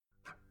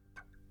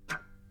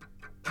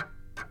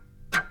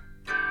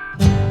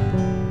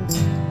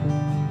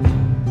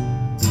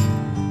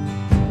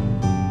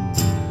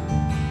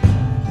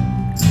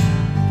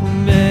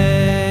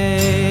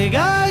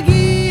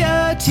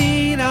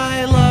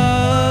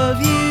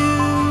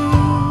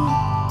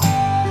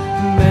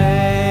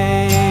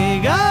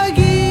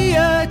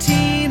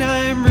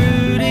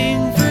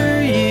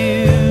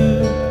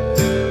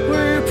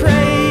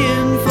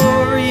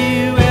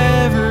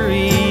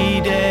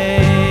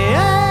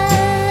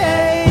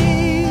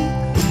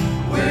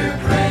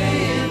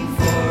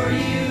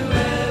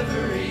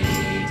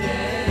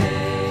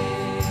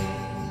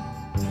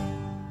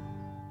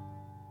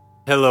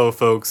Hello,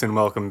 folks, and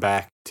welcome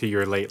back to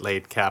your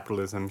Late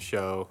Capitalism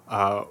show.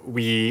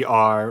 We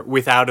are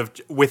without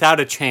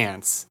a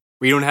chance.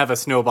 We don't have a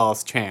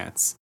snowball's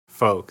chance,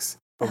 folks,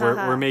 but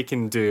we're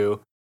making do.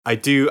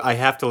 I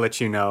have to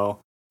let you know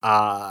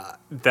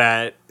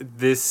that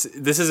this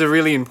is a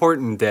really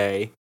important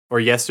day, or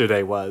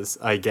yesterday was,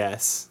 I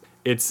guess.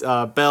 It's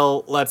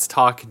Bell Let's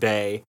Talk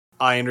Day.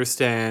 I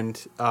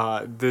understand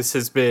this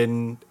has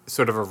been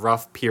sort of a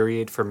rough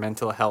period for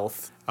mental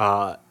health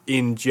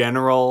in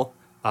general.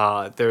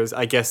 There's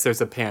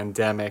a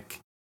pandemic.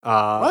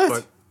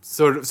 But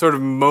sort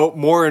of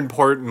more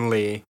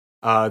importantly,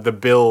 the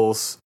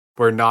Bills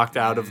were knocked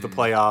out of the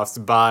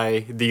playoffs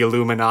by the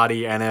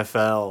Illuminati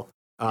NFL,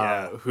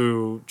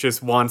 who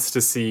just wants to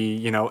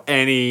see,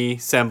 any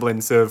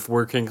semblance of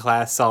working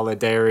class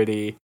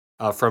solidarity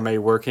from a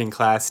working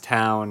class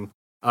town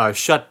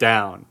shut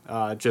down,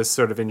 just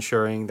sort of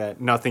ensuring that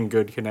nothing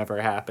good can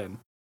ever happen.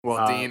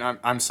 Well, Dean,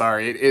 I'm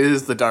sorry. It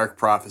is the dark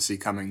prophecy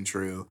coming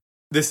true.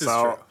 This is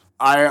true.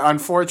 I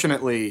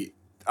unfortunately,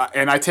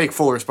 and I take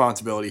full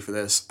responsibility for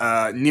this,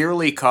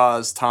 nearly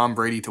caused Tom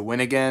Brady to win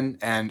again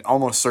and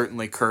almost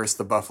certainly cursed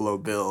the Buffalo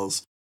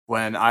Bills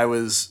when I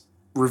was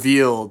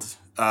revealed,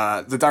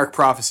 the dark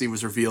prophecy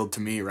was revealed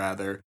to me,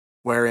 rather,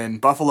 wherein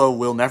Buffalo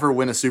will never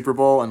win a Super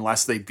Bowl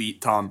unless they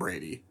beat Tom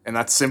Brady. And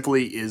that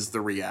simply is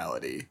the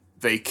reality.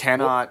 They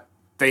cannot...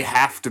 They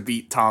have to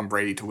beat Tom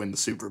Brady to win the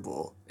Super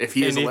Bowl. If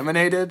he is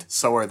eliminated,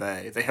 so are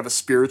they. They have a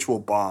spiritual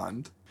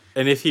bond.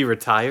 And if he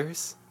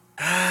retires?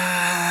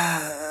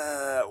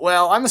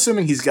 Well, I'm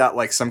assuming he's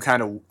got some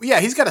kind of... Yeah,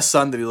 he's got a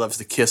son that he loves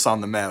to kiss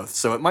on the mouth,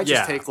 so it might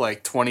just take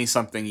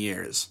 20-something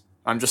years.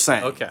 I'm just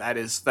saying. Okay. That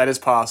is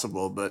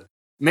possible, but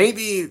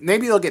maybe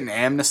they'll get an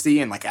amnesty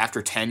and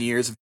after 10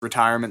 years of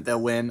retirement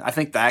they'll win. I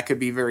think that could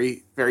be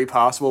very, very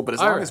possible, but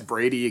as long as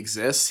Brady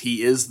exists,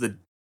 he is the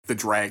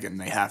dragon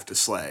they have to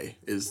slay,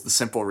 is the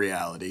simple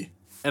reality.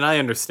 And I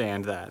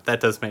understand that. That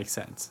does make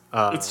sense.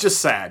 It's just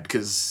sad,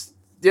 because,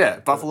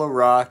 Buffalo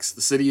rocks,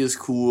 the city is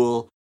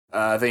cool,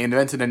 they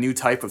invented a new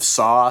type of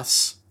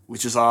sauce,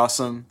 which is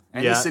awesome.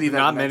 And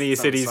not many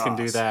cities can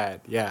do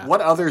that, What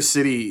other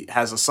city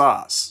has a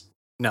sauce?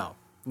 No.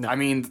 I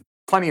mean,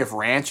 plenty of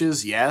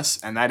ranches,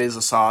 yes, and that is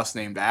a sauce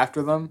named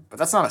after them, but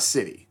that's not a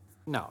city.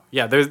 No.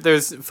 Yeah,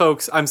 there's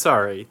folks, I'm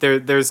sorry,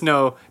 there's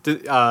no...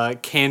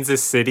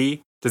 Kansas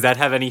City... Does that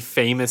have any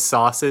famous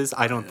sauces?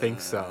 I don't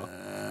think so.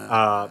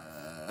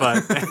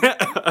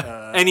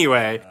 But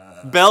anyway,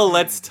 Bell,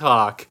 let's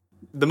talk.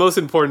 The most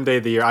important day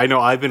of the year. I know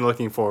I've been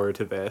looking forward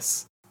to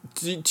this.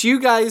 Do you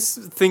guys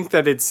think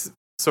that it's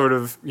sort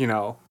of,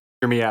 hear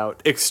me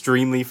out,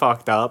 extremely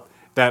fucked up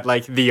that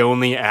the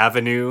only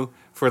avenue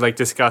for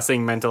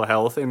discussing mental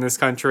health in this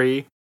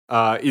country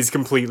is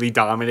completely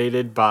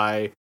dominated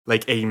by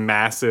a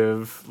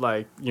massive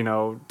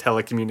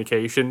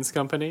telecommunications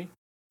company?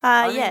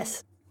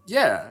 Yes.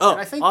 Yeah, and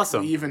I think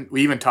awesome.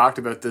 we even talked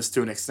about this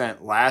to an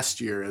extent last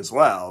year as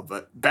well,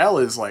 but Bell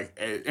is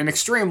an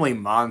extremely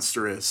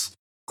monstrous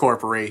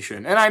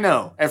corporation. And I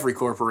know every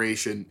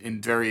corporation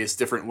in various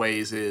different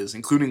ways is,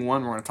 including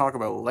one we're going to talk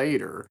about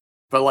later.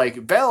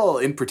 But Bell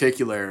in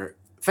particular,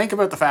 think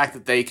about the fact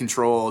that they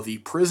control the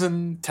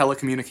prison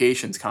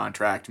telecommunications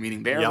contract,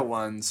 meaning they're the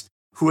ones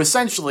who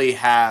essentially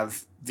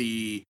have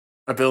the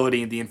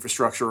ability and the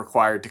infrastructure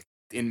required to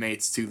connect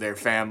inmates to their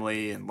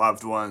family and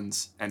loved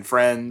ones and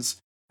friends.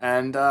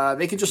 And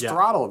they can just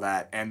throttle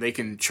that, and they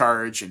can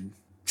charge and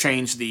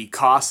change the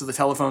cost of the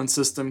telephone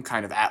system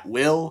kind of at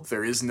will.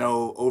 There is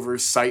no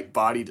oversight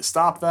body to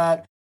stop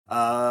that.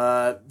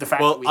 The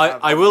fact that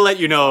I will let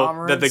you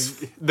know that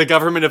the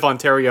government of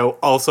Ontario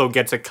also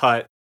gets a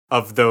cut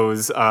of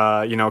those,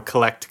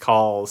 collect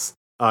calls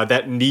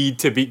that need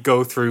to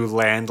go through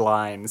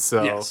landlines.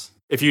 So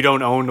if you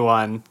don't own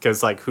one,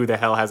 because who the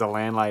hell has a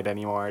landline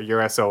anymore?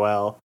 You're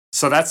SOL.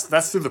 So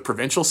that's through the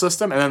provincial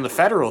system, and then the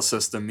federal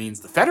system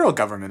means the federal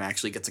government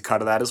actually gets a cut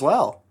of that as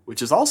well,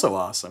 which is also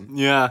awesome.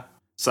 Yeah.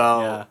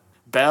 So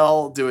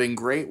Bell doing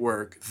great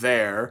work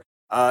there.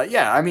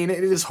 I mean,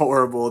 it is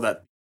horrible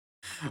that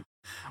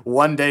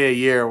one day a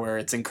year where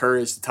it's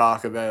encouraged to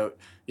talk about,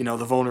 the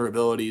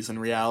vulnerabilities and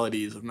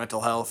realities of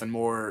mental health and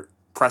more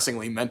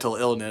pressingly mental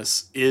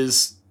illness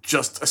is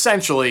just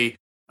essentially,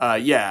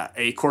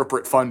 a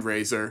corporate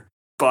fundraiser.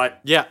 But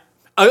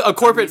A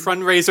corporate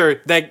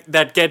fundraiser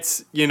that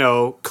gets,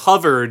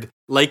 covered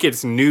like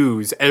it's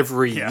news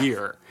every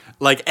year.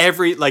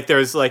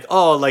 There's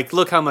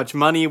look how much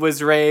money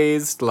was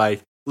raised.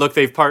 Look,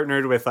 they've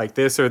partnered with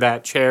this or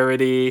that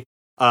charity.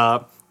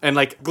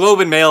 And Globe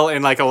and Mail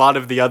and a lot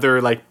of the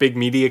other big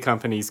media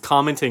companies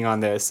commenting on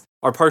this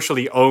are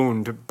partially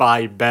owned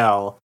by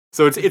Bell.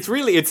 So it's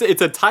really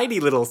a tiny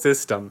little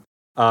system.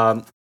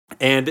 And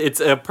it's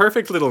a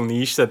perfect little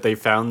niche that they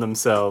found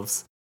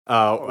themselves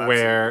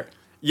where...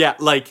 Yeah,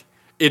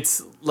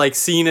 it's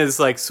seen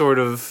as sort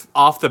of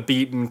off the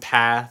beaten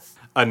path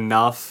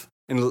enough,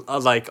 and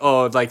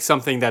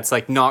something that's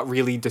not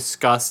really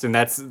discussed, and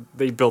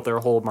they built their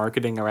whole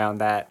marketing around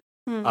that.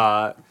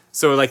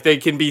 So they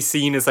can be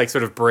seen as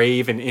sort of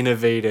brave and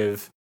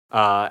innovative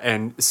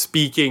and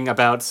speaking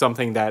about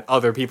something that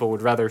other people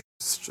would rather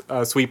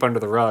sweep under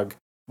the rug,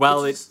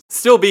 while it's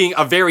still being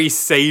a very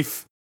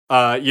safe,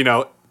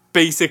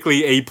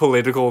 basically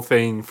apolitical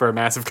thing for a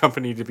massive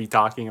company to be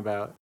talking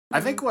about. I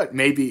think what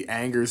maybe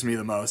angers me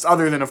the most,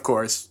 other than, of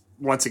course,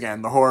 once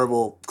again, the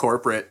horrible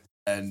corporate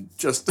and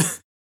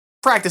just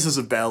practices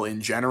of Bell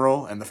in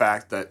general, and the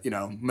fact that,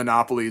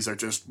 monopolies are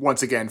just,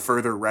 once again,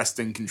 further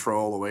wresting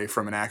control away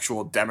from an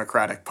actual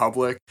democratic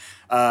public,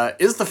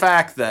 is the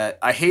fact that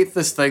I hate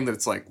this thing that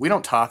it's like, we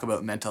don't talk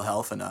about mental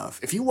health enough.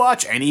 If you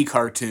watch any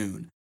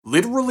cartoon,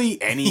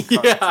 literally any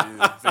cartoon,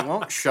 they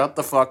won't shut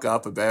the fuck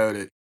up about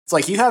it. It's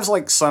like, you have,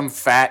 like, some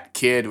fat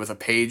kid with a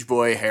page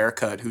boy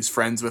haircut who's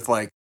friends with,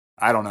 like,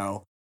 I don't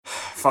know,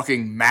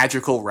 fucking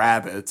magical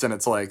rabbits, and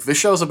it's like, this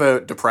show's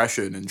about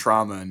depression and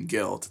trauma and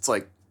guilt. It's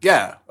like,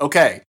 yeah,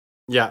 okay.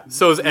 Yeah,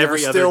 so is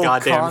every other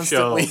goddamn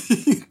show.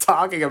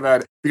 Talking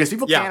about it, because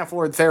people can't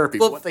afford therapy.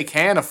 Well, what they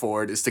can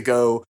afford is to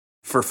go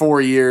for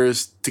 4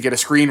 years to get a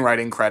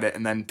screenwriting credit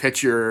and then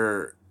pitch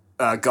your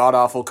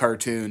god-awful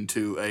cartoon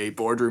to a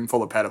boardroom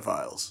full of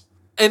pedophiles.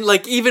 And,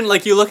 like, even,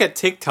 like, you look at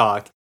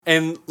TikTok,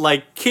 and,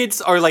 like,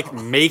 kids are, like,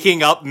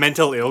 making up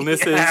mental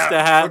illnesses to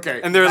have.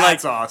 Okay, and they're,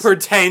 like, awesome.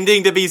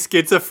 Pretending to be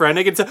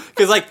schizophrenic. And so,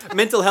 because, like,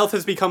 mental health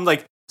has become,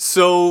 like,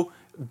 so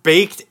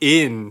baked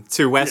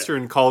into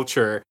Western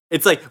culture.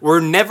 It's like, we're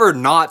never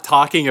not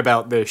talking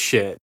about this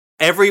shit.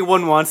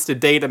 Everyone wants to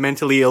date a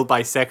mentally ill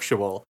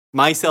bisexual,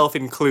 myself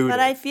included. But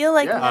I feel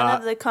like none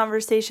of the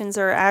conversations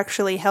are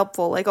actually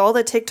helpful. Like, all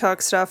the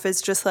TikTok stuff is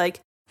just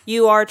like,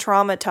 you are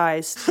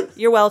traumatized.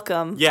 You're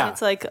welcome. Yeah. And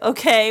it's like,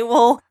 okay,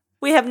 well,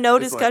 we have no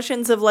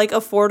discussions of, like,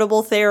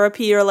 affordable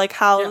therapy or, like,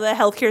 how the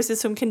healthcare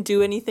system can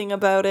do anything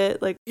about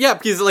it. Like, yeah,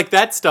 because, like,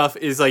 that stuff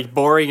is, like,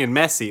 boring and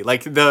messy.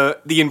 Like, the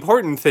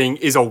important thing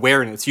is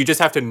awareness. You just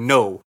have to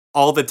know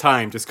all the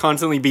time, just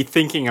constantly be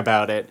thinking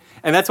about it.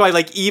 And that's why,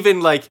 like,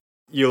 even, like,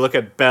 you look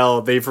at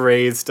Bell, they've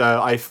raised,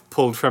 I've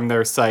pulled from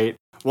their site,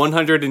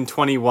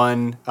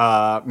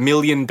 $121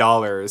 million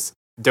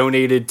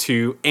donated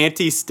to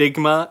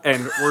anti-stigma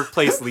and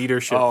workplace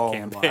leadership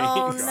campaigns.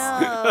 Oh,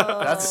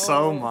 no. That's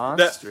so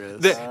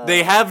monstrous.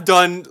 They have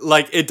done,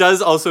 like, it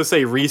does also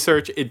say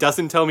research. It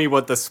doesn't tell me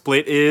what the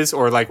split is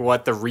or, like,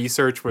 what the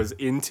research was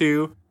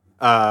into.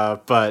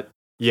 But,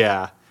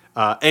 yeah.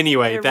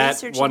 Anyway, They're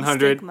that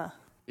 100... stigma.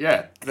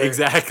 Yeah.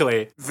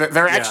 Exactly.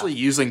 They're actually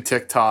using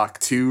TikTok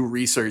to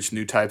research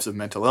new types of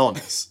mental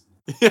illness.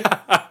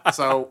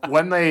 So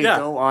when they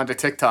go onto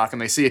TikTok and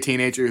they see a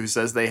teenager who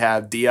says they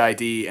have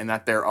DID and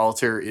that their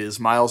alter is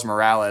Miles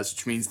Morales,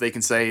 which means they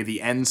can say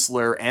the N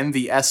slur and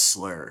the S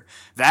slur,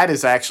 that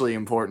is actually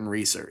important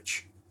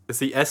research. Is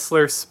the S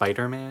slur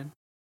Spider-Man?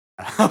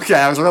 Okay,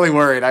 I was really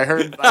worried. I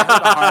heard the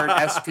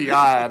hard SPI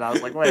and I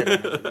was like, wait a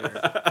minute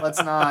here.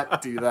 Let's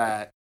not do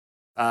that.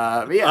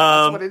 But yeah,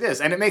 that's what it is.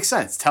 And it makes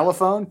sense.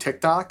 Telephone,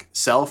 TikTok,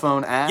 cell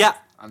phone app. Yeah.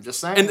 I'm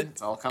just saying, and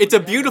it's all coming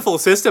together. A beautiful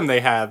system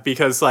they have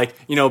because, like,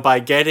 by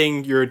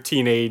getting your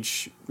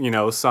teenage,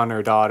 son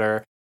or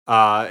daughter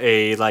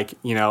a, like,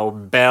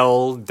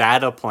 Bell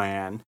data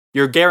plan,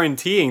 you're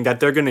guaranteeing that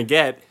they're going to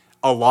get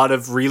a lot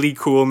of really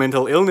cool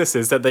mental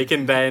illnesses that they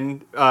can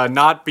then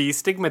not be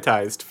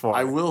stigmatized for.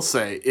 I will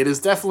say, it is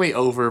definitely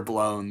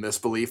overblown, this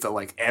belief that,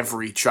 like,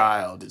 every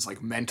child is,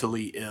 like,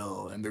 mentally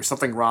ill and there's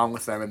something wrong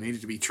with them and they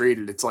need to be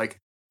treated. It's like,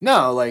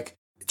 no, like,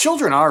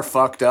 children are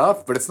fucked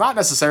up, but it's not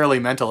necessarily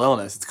mental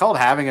illness. It's called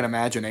having an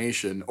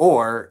imagination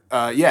or,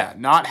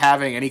 not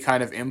having any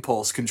kind of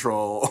impulse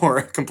control or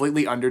a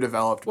completely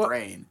underdeveloped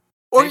brain.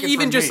 Or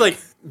even just, like,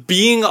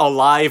 being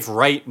alive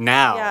right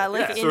now. Yeah,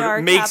 like, in sort our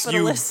of makes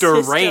you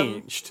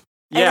deranged. System.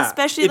 Yeah. And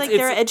especially, like,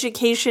 their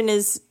education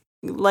is,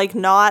 like,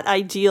 not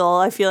ideal,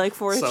 I feel like,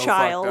 for a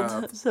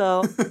child.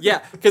 So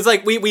yeah, because,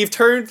 like, we've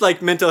turned,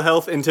 like, mental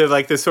health into,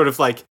 like, this sort of,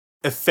 like,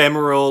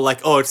 ephemeral, like,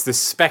 oh, it's the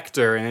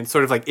specter, and it's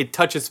sort of like it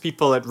touches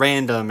people at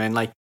random, and,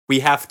 like, we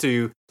have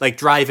to, like,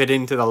 drive it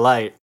into the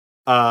light,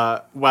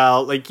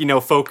 while, like,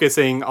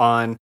 focusing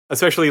on,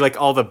 especially, like,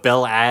 all the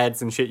Bell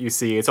ads and shit you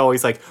see, it's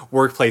always, like,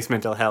 workplace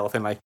mental health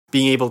and, like,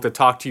 being able to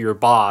talk to your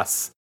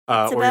boss or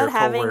your coworkers. It's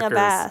about having a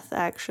bath,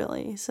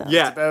 actually. So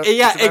yeah, it's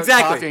about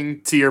exactly.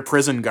 Talking to your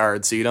prison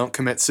guard so you don't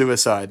commit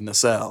suicide in a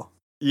cell.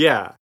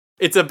 Yeah.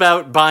 It's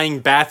about buying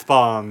bath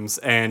bombs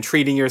and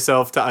treating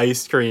yourself to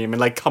ice cream and,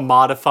 like,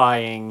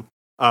 commodifying,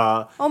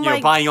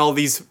 buying all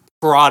these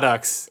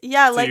products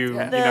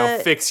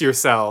to fix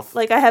yourself.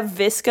 Like, I have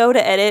Visco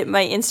to edit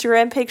my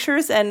Instagram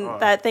pictures, and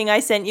that thing I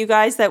sent you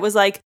guys that was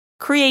like,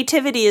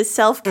 creativity is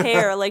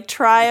self-care. Like,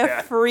 try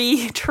a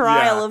free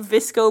trial of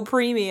Visco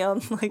Premium.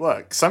 Like,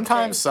 look,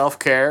 sometimes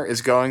self-care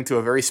is going to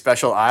a very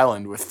special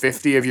island with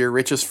 50 of your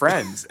richest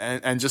friends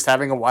and just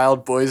having a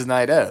wild boys'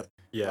 night out.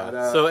 Yeah.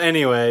 But, so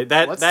anyway,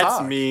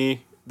 that's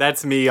me.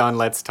 That's me on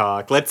Let's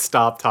Talk. Let's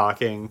stop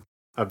talking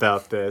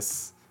about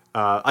this.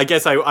 I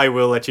guess I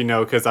will let you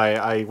know, because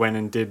I went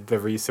and did the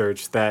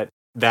research that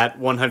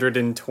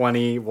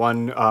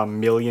 $121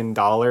 million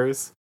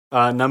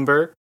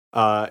number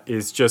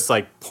is just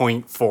like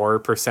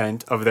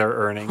 0.4% of their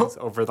earnings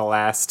over the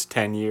last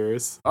 10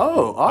 years.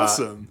 Oh,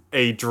 awesome.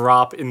 A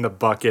drop in the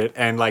bucket,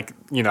 and like,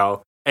 you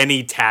know,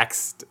 any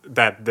tax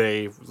that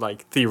they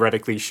like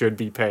theoretically should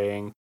be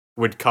paying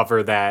would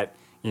cover that,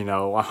 you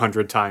know,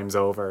 100 times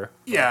over.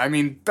 Yeah, I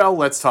mean, Bell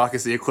Let's Talk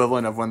is the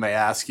equivalent of when they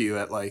ask you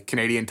at like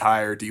Canadian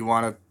Tire, do you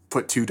want to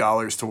put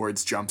 $2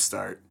 towards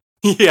Jumpstart?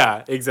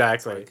 Yeah,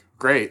 exactly. Like,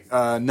 great.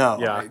 No.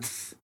 Yeah.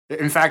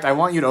 In fact, I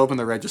want you to open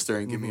the register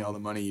and give me all the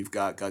money you've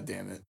got. God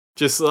damn it.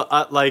 Just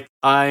like,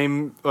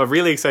 I'm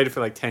really excited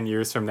for like 10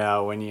 years from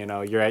now when, you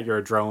know, you're at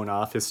your drone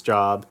office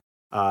job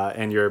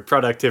and your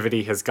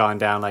productivity has gone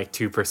down like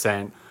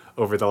 2%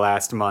 over the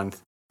last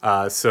month.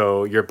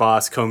 So your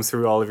boss combs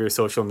through all of your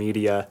social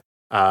media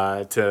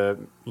to,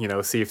 you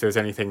know, see if there's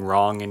anything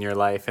wrong in your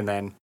life, and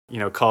then, you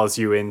know, calls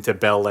you into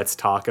Bell Let's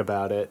Talk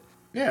about it.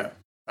 Yeah.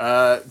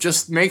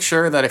 Just make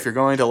sure that if you're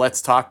going to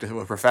Let's Talk to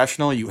a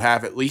professional, you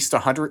have at least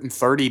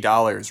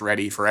 $130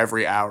 ready for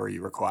every hour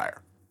you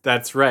require.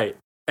 That's right.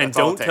 And That's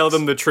all it don't tell takes.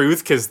 them the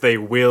truth, because they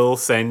will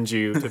send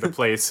you to the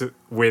place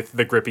with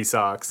the grippy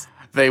socks.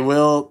 They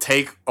will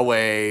take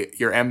away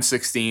your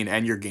M16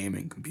 and your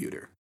gaming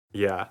computer.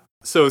 Yeah.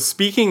 So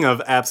speaking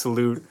of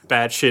absolute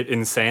batshit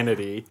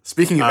insanity.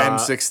 Speaking of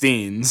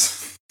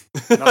M16s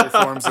and other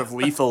forms of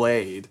lethal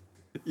aid.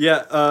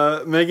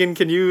 Yeah, Megan,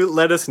 can you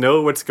let us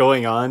know what's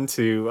going on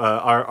to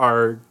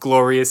our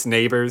glorious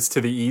neighbors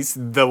to the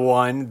east? The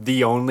one,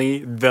 the only,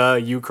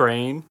 the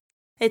Ukraine?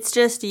 It's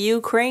just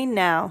Ukraine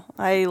now.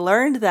 I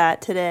learned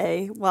that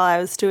today while I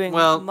was doing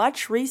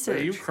much research.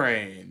 The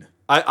Ukraine.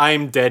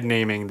 I'm dead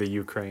naming the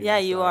Ukraine. Yeah,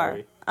 you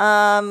sorry.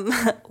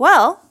 are.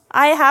 Well,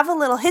 I have a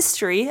little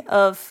history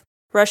of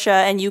Russia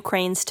and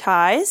Ukraine's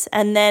ties,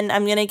 and then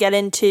I'm going to get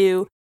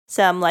into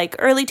some like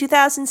early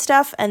 2000s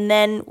stuff, and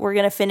then we're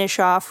going to finish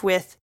off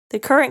with the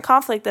current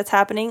conflict that's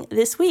happening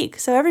this week.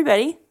 So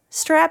everybody,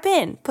 strap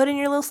in, put in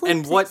your little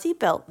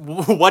seatbelt.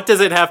 What does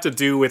it have to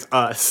do with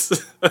us?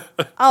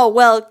 Oh,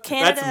 well,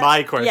 Canada... That's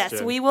my question.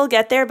 Yes, we will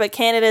get there, but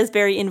Canada is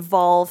very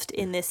involved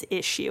in this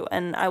issue,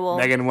 and I will...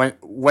 Megan,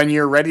 when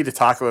you're ready to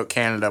talk about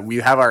Canada, we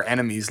have our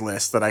enemies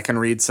list that I can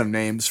read some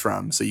names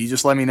from, so you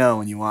just let me know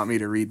when you want me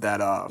to read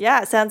that off.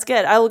 Yeah, sounds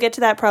good. I will get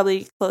to that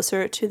probably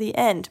closer to the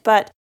end,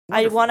 but...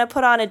 Wonderful. I want to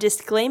put on a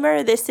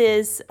disclaimer. This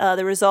is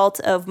the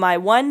result of my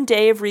 1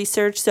 day of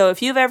research. So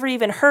if you've ever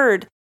even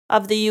heard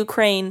of the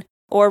Ukraine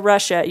or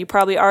Russia, you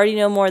probably already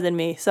know more than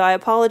me. So I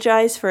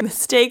apologize for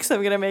mistakes I'm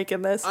going to make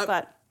in this.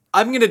 But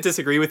I'm going to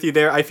disagree with you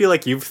there. I feel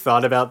like you've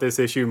thought about this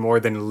issue more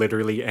than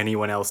literally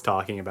anyone else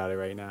talking about it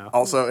right now.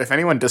 Also, if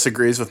anyone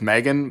disagrees with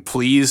Megan,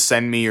 please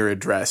send me your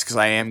address, because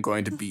I am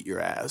going to beat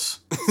your ass.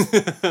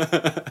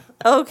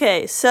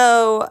 Okay,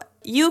 so...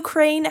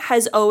 Ukraine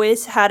has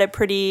always had a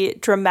pretty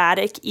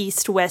dramatic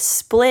east-west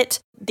split.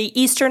 The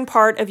eastern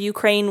part of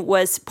Ukraine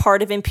was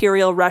part of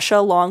Imperial Russia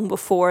long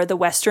before the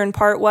western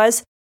part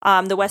was.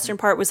 The western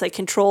part was like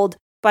controlled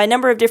by a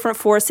number of different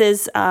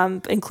forces,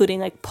 including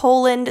like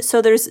Poland.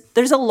 So there's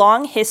a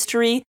long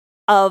history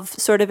of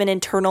sort of an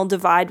internal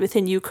divide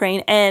within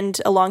Ukraine and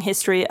a long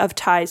history of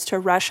ties to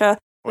Russia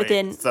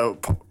within. So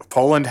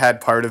Poland had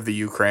part of the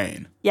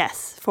Ukraine.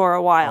 Yes, for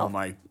a while. Oh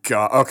my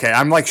god. Okay,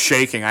 I'm like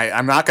shaking.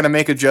 I'm not going to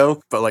make a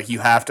joke, but like you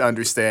have to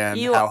understand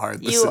how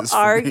hard this is. You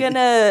are going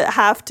to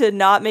have to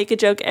not make a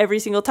joke every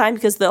single time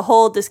because the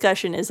whole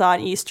discussion is on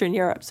Eastern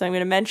Europe. So I'm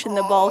going to mention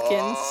the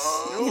Balkans.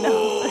 You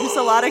know, there's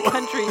a lot of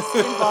countries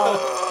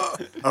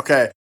involved.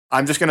 Okay.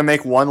 I'm just going to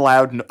make I'm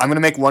going to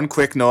make one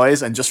quick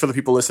noise, and just for the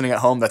people listening at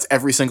home, that's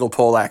every single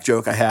Polak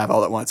joke I have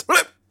all at once.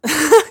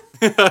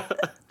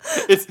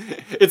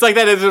 It's like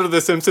that episode of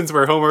The Simpsons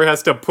where Homer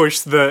has to push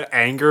the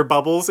anger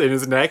bubbles in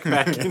his neck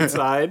back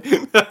inside.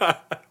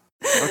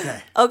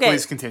 Okay.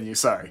 Please continue.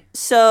 Sorry.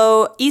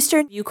 So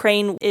eastern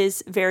Ukraine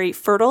is very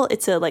fertile.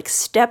 It's a like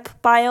steppe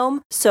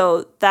biome.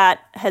 So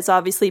that has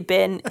obviously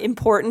been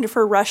important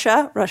for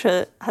Russia.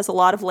 Russia has a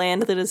lot of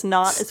land that is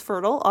not as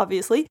fertile,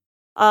 obviously.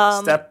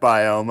 Steppe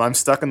biome. I'm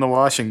stuck in the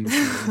washing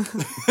machine.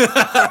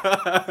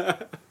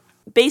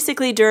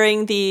 Basically,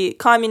 during the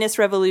Communist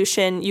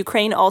Revolution,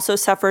 Ukraine also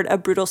suffered a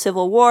brutal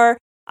civil war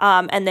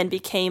and then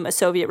became a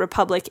Soviet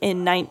republic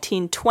in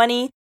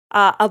 1920.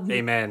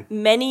 Amen.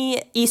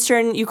 Many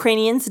Eastern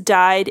Ukrainians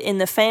died in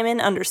the famine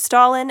under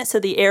Stalin,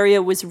 so the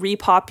area was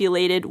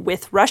repopulated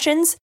with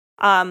Russians.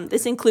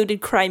 This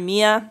included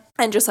Crimea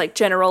and just like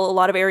a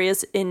lot of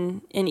areas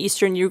in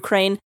Eastern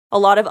Ukraine. A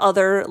lot of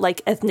other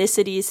like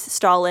ethnicities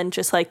Stalin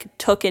just like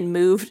took and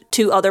moved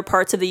to other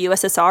parts of the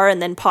USSR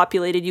and then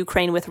populated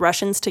Ukraine with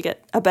Russians to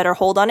get a better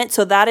hold on it.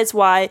 So that is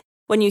why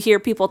when you hear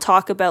people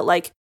talk about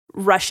like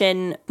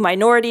Russian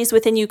minorities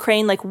within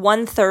Ukraine, like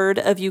 1/3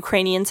 of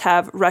Ukrainians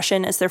have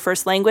Russian as their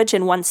first language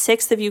and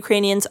 1/6 of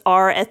Ukrainians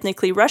are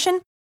ethnically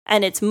Russian.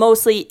 And it's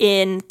mostly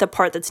in the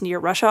part that's near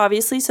Russia,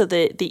 obviously. So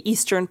the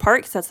eastern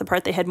part, because that's the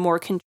part they had more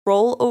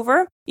control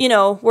over. You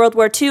know, World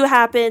War II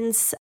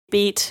happens.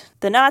 Beat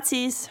the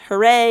Nazis,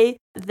 hooray.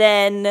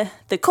 Then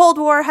the Cold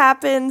War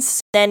happens.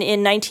 Then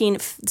in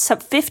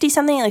 1950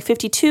 something, like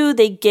 52,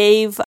 they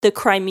gave the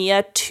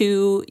Crimea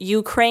to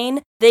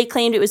Ukraine. They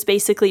claimed it was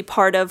basically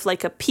part of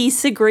like a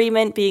peace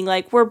agreement, being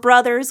like, we're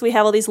brothers. We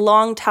have all these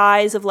long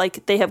ties of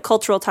like, they have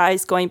cultural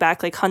ties going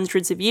back like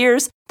hundreds of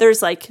years.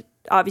 There's like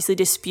obviously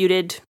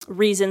disputed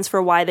reasons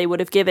for why they would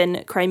have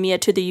given Crimea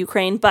to the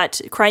Ukraine. But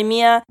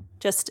Crimea,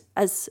 just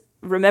as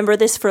remember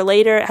this for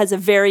later, it has a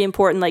very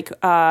important like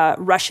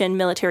Russian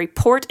military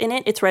port in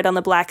it. It's right on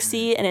the Black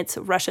Sea, and it's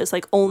Russia's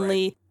like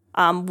only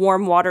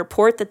warm water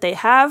port that they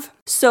have.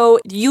 So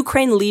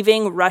Ukraine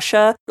leaving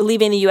Russia,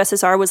 leaving the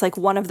USSR was like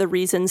one of the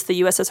reasons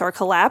the USSR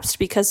collapsed,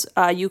 because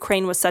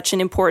Ukraine was such an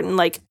important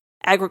like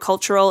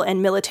agricultural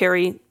and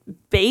military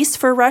base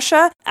for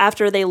Russia.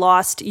 After they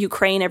lost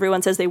Ukraine,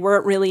 everyone says they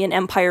weren't really an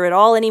empire at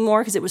all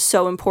anymore because it was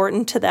so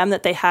important to them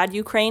that they had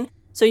Ukraine.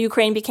 So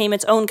Ukraine became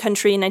its own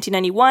country in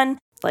 1991.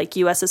 Like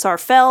USSR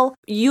fell.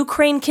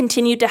 Ukraine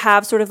continued to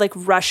have sort of like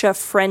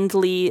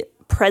Russia-friendly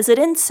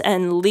presidents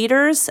and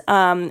leaders,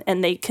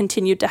 and they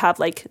continued to have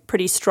like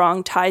pretty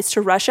strong ties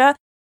to Russia.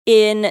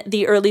 In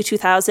the early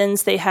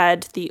 2000s, they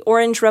had the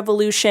Orange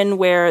Revolution,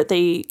 where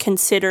they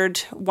considered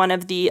one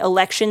of the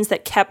elections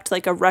that kept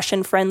like a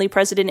Russian-friendly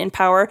president in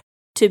power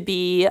to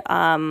be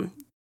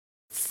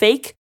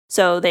fake.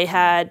 So they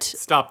had...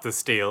 Stop the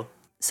steal.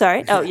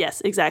 Sorry. Oh,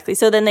 yes, exactly.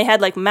 So then they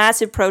had like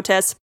massive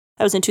protests.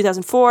 That was in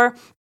 2004.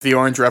 The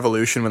Orange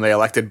Revolution, when they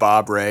elected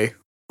Bob Rae.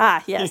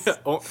 Ah, yes.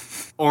 Yeah,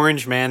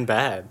 Orange man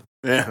bad.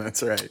 Yeah,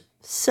 that's right.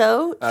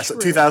 So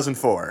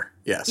 2004,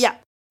 yes. Yeah.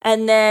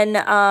 And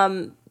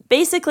then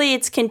basically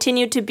it's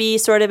continued to be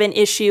sort of an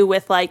issue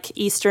with like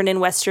Eastern and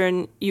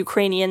Western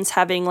Ukrainians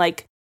having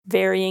like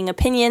varying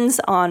opinions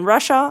on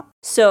Russia.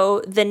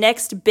 So the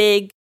next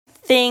big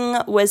thing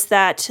was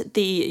that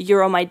the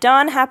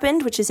Euromaidan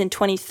happened, which is in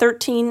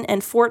 2013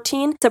 and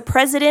 14. The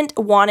president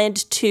wanted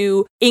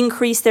to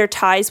increase their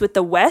ties with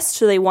the West.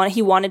 So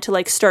he wanted to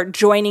like start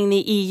joining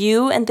the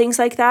EU and things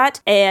like that.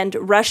 And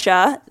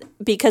Russia,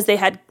 because they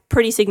had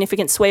pretty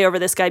significant sway over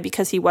this guy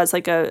because he was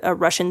like a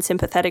Russian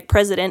sympathetic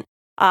president,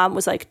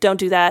 was like, don't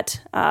do that,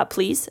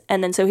 please.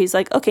 And then so he's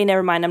like, okay,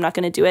 never mind, I'm not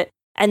going to do it.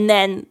 And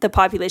then the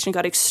population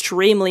got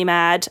extremely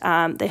mad.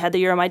 They had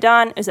the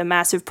Euromaidan. It was a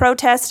massive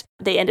protest.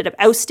 They ended up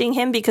ousting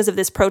him because of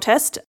this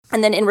protest.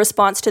 And then in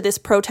response to this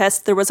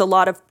protest, there was a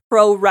lot of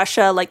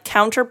pro-Russia, like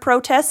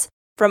counter-protests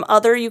from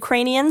other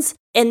Ukrainians.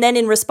 And then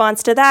in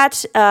response to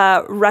that,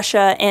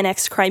 Russia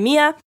annexed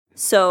Crimea.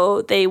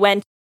 So they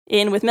went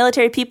in with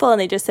military people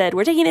and they just said,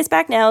 we're taking this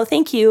back now.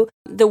 Thank you.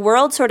 The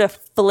world sort of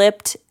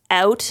flipped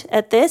out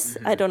at this.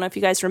 I don't know if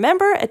you guys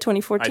remember at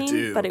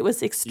 2014, but it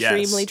was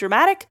extremely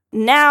dramatic.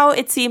 Now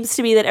it seems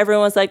to be that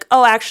everyone was like,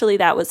 oh, actually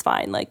that was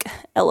fine. Like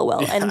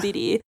LOL,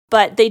 NBD.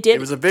 But they did. It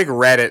was a big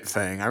Reddit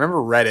thing. I remember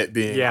Reddit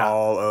being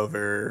all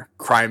over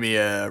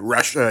Crimea,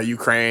 Russia,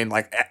 Ukraine,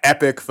 like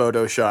epic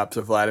photoshops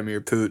of Vladimir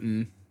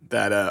Putin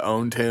that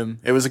owned him.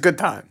 It was a good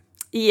time.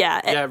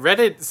 Yeah. Yeah,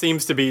 Reddit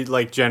seems to be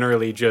like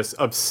generally just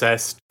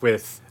obsessed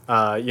with,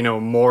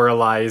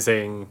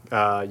 moralizing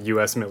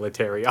U.S.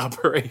 military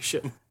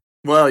operation.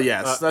 Well,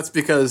 yes, that's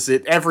because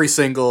every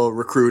single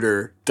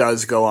recruiter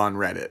does go on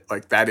Reddit.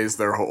 Like, that is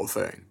their whole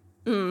thing.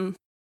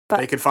 But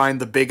they could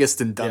find the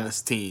biggest and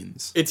dumbest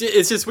teens. It's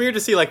just weird to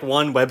see, like,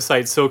 one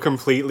website so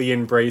completely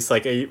embrace,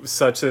 like,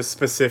 such a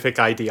specific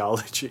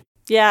ideology.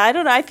 Yeah, I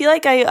don't know. I feel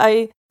like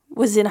I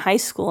was in high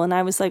school and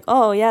I was like,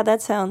 oh, yeah,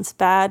 that sounds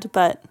bad.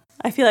 But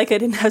I feel like I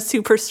didn't have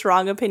super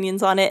strong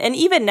opinions on it. And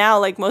even now,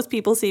 like, most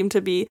people seem to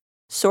be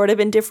sort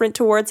of indifferent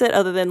towards it,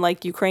 other than,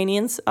 like,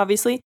 Ukrainians,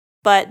 obviously.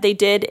 But they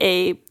did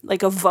a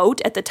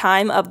vote at the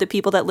time of the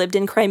people that lived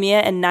in Crimea,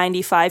 and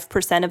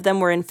 95% of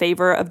them were in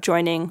favor of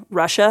joining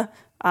Russia.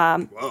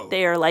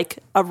 They are like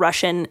a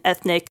Russian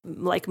ethnic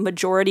like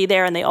majority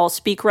there, and they all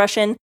speak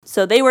Russian.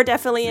 So they were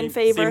definitely in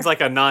favor. Seems like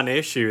a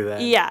non-issue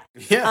then. Yeah.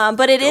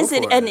 But it is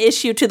an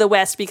issue to the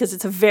West because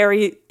it's a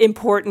very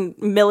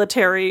important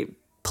military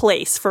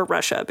place for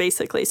Russia,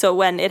 basically. So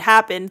when it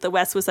happened, the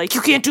West was like, you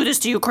can't do this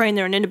to Ukraine,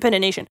 they're an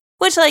independent nation.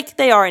 Which, like,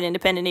 they are an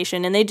independent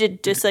nation, and they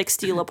did just, like,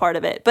 steal a part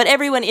of it. But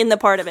everyone in the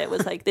part of it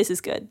was like, this is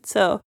good,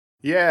 so...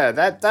 Yeah,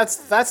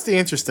 that's the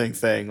interesting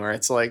thing, where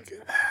it's like...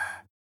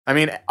 I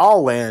mean,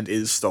 all land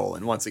is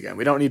stolen, once again.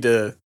 We don't need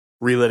to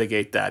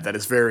relitigate that. That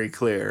is very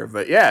clear.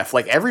 But yeah, if,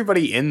 like,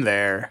 everybody in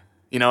there...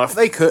 if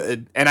they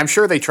could, and I'm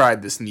sure they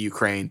tried this in the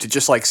Ukraine, to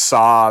just, like,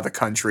 saw the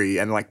country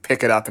and, like,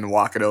 pick it up and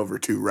walk it over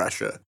to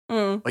Russia.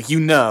 Like,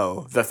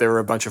 that there were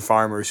a bunch of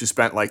farmers who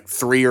spent, like,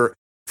 three or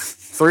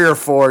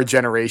 4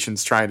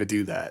 generations trying to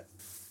do that.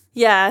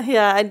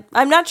 Yeah.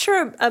 I'm not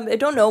sure. I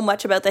don't know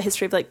much about the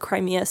history of, like,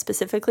 Crimea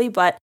specifically,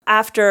 but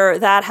after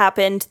that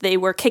happened, they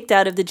were kicked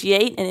out of the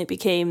G8 and it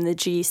became the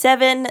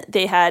G7.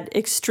 They had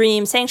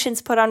extreme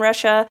sanctions put on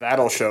Russia.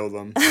 That'll show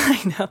them.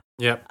 I know.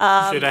 Yep.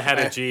 Should have had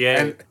a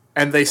G8.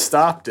 And they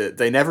stopped it.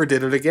 They never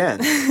did it again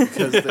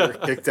because they were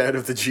kicked out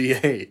of the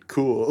G8.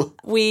 Cool.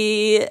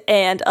 We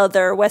and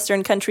other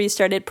Western countries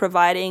started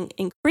providing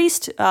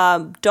increased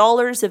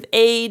dollars of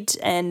aid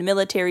and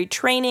military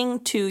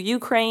training to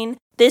Ukraine.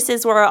 This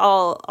is where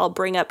I'll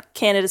bring up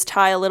Canada's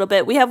tie a little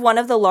bit. We have one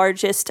of the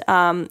largest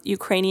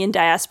Ukrainian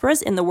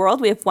diasporas in the world.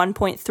 We have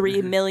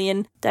 1.3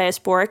 million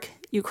diasporic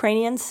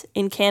Ukrainians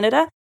in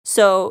Canada.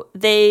 So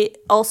they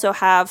also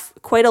have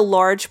quite a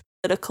large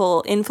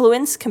political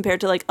influence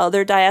compared to like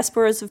other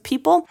diasporas of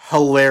people.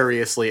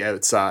 Hilariously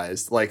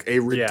outsized, like a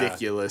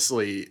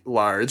ridiculously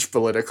large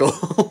political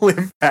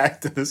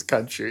impact in this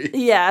country.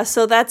 Yeah,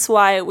 so that's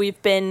why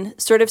we've been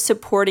sort of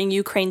supporting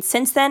Ukraine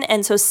since then.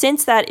 And so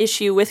since that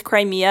issue with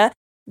Crimea,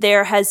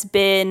 there has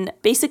been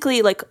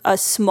basically like a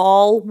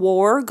small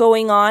war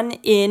going on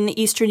in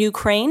eastern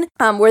Ukraine,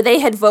 where they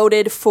had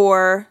voted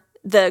for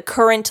the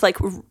current like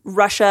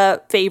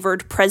Russia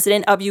favored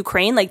president of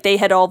Ukraine. Like they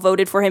had all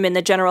voted for him in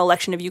the general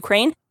election of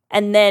Ukraine.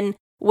 And then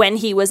when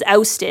he was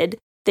ousted,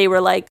 they were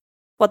like,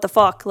 what the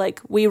fuck? Like,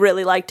 we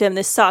really liked him.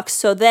 This sucks.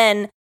 So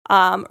then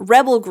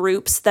rebel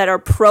groups that are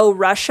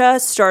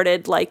pro-Russia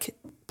started like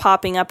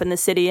popping up in the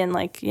city and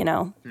like, you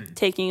know,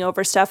 taking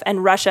over stuff.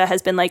 And Russia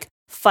has been like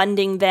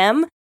funding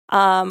them.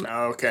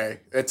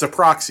 Okay, it's a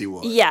proxy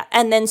war. Yeah,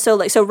 and then so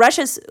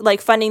Russia's like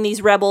funding these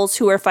rebels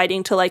who are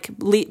fighting to like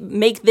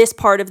make this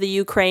part of the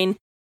Ukraine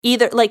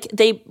either like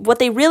what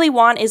they really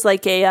want is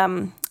like a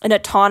an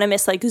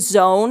autonomous like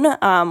zone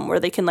where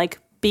they can like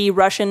be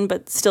Russian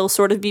but still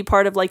sort of be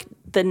part of like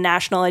the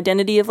national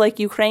identity of like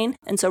Ukraine.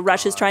 And so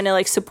Russia's trying to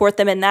like support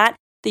them in that.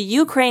 The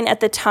Ukraine at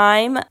the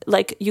time,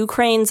 like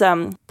Ukraine's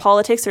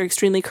politics are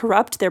extremely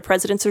corrupt. Their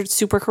presidents are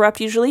super corrupt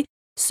usually.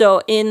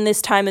 So in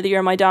this time of the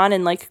Euromaidan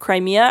and like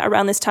Crimea,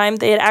 around this time,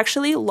 they had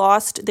actually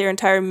lost their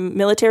entire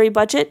military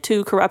budget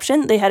to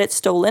corruption. They had it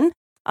stolen.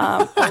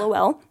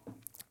 LOL.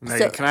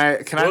 Megan, can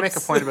I make a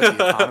point about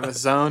the autonomous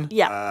zone?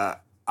 Yeah.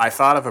 I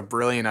thought of a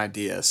brilliant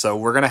idea. So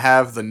we're going to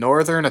have the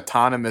Northern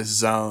Autonomous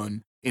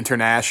Zone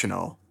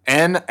International,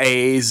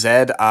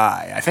 NAZI.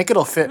 I think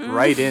it'll fit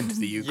right into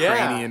the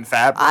Ukrainian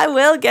fabric. I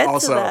will get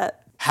also, to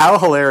that. How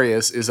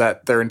hilarious is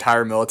that their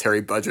entire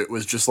military budget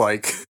was just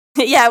like...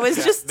 Yeah, it was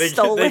just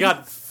stolen. They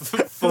got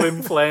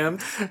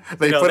flim-flammed.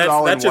 They put it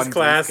all in one That's just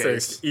classic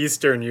briefcase.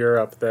 Eastern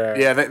Europe there.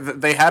 Yeah,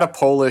 they had a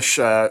Polish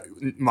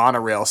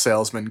monorail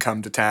salesman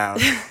come to town,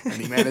 and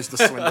he managed to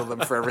swindle them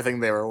for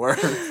everything they were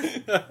worth.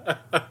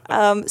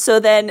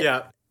 So then...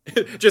 Yeah.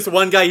 Just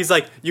one guy, he's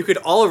like, you could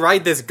all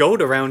ride this goat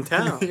around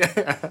town.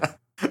 Yeah.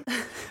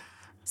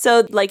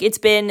 So, like, it's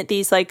been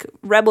these, like,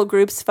 rebel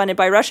groups funded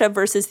by Russia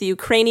versus the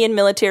Ukrainian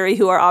military,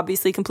 who are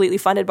obviously completely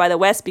funded by the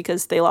West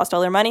because they lost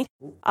all their money.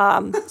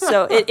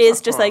 So it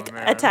is just, like,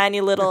 a tiny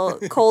little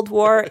Cold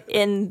War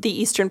in the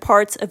eastern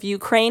parts of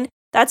Ukraine.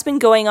 That's been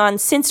going on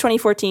since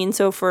 2014,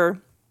 so for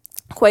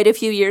quite a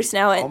few years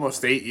now.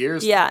 Almost 8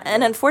 years. Yeah,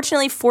 and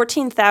unfortunately,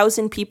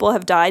 14,000 people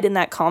have died in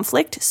that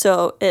conflict,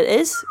 so it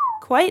is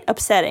quite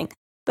upsetting.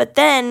 But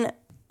then,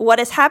 what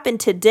has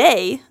happened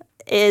today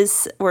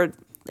is...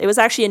 It was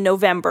actually in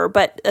November,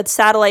 but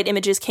satellite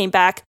images came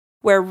back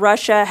where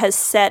Russia has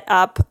set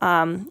up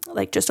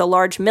like just a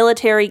large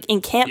military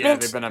encampment. Yeah,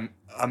 they've been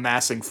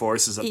amassing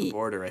forces at the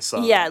border, I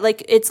saw. Yeah,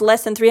 like it's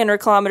less than 300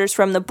 kilometers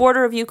from the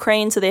border of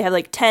Ukraine, so they have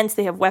like tents,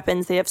 they have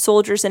weapons, they have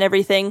soldiers and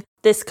everything.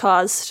 This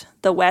caused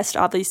the West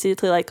obviously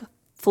to like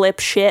flip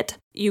shit.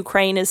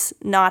 Ukraine is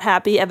not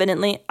happy,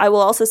 evidently. I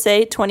will also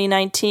say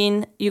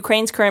 2019,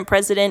 Ukraine's current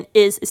president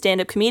is a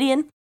stand-up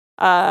comedian.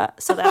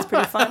 So that's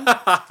pretty fun.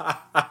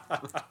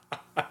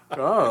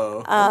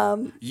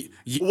 Oh.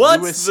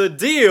 What's the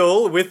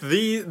deal with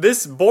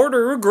this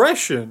border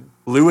aggression?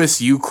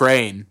 Lewis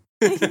Ukraine.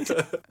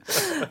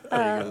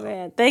 Oh,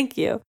 man. Thank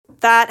you.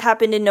 That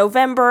happened in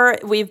November.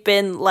 We've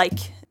been like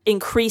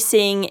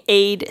increasing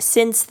aid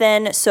since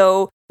then.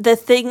 So the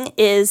thing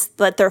is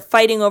that they're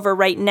fighting over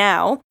right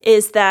now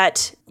is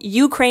that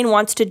Ukraine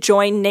wants to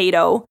join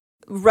NATO.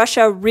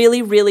 Russia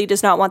really, really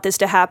does not want this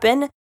to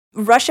happen.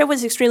 Russia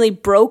was extremely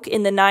broke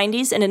in the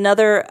 90s, and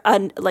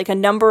a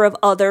number of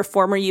other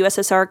former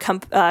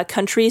USSR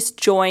countries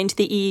joined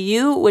the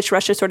EU, which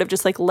Russia sort of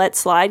just like let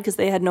slide because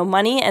they had no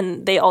money,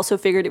 and they also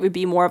figured it would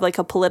be more of like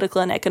a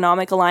political and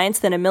economic alliance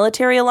than a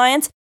military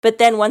alliance. But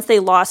then once they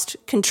lost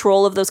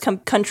control of those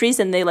countries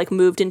and they like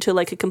moved into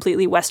like a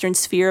completely Western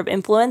sphere of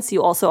influence,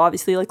 you also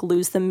obviously like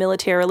lose them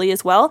militarily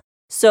as well.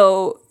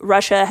 So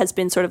Russia has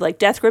been sort of like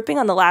death gripping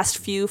on the last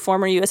few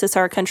former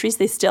USSR countries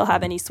they still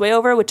have any sway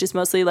over, which is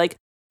mostly like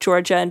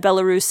Georgia and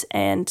Belarus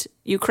and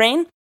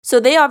Ukraine.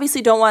 So they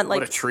obviously don't want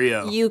like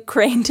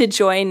Ukraine to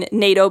join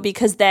NATO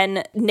because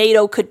then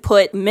NATO could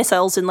put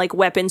missiles and like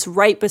weapons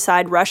right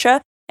beside Russia.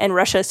 And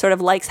Russia sort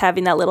of likes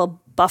having that little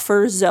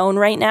buffer zone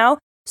right now.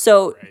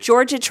 So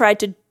Georgia tried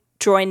to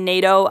join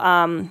NATO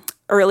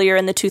earlier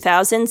in the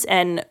 2000s,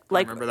 and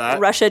like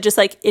Russia just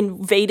like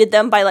invaded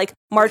them by like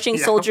marching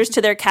soldiers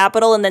to their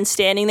capital and then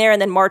standing there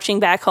and then marching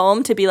back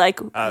home to be like,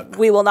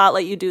 we will not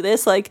let you do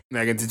this. Like,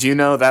 Megan, did you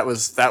know that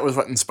was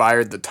what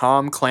inspired the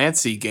Tom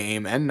Clancy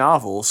game and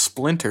novel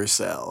Splinter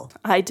Cell?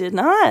 I did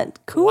not.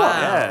 Cool.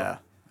 Wow.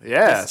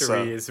 Yeah.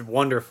 History is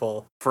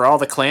wonderful. For all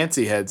the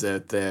Clancy heads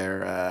out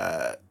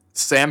there,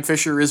 Sam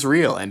Fisher is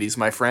real, and he's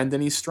my friend,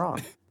 and he's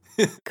strong.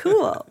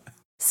 Cool.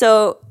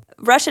 So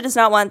Russia does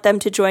not want them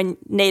to join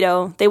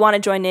NATO. They want to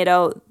join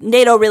NATO.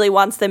 NATO really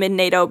wants them in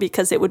NATO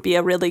because it would be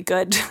a really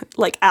good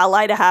like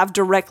ally to have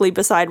directly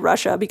beside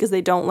Russia because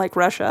they don't like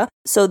Russia.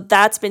 So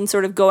that's been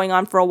sort of going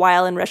on for a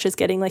while, and Russia's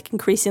getting like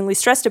increasingly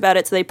stressed about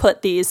it. So they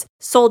put these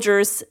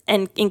soldiers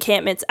and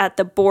encampments at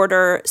the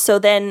border. So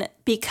then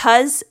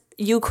because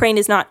Ukraine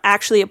is not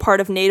actually a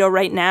part of NATO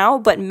right now,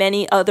 but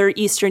many other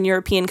Eastern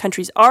European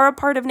countries are a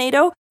part of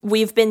NATO,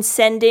 we've been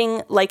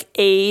sending like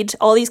aid.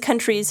 All these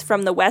countries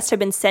from the West have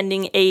been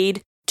sending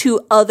aid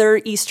to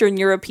other Eastern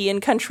European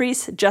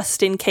countries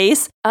just in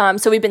case.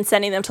 So we've been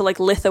sending them to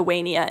like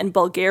Lithuania and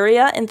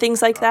Bulgaria and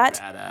things like that.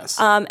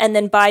 Badass. And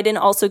then Biden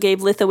also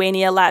gave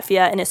Lithuania,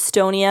 Latvia, and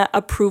Estonia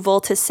approval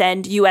to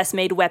send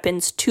US-made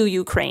weapons to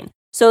Ukraine.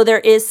 So there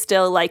is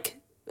still like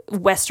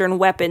Western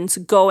weapons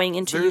going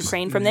into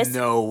Ukraine from this.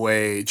 No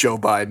way Joe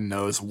Biden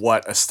knows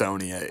what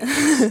Estonia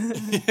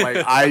is.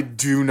 Like,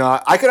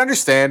 I could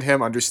understand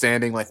him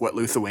understanding like what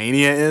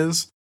Lithuania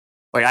is.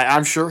 Like,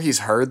 I'm sure he's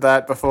heard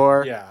that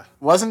before. Yeah.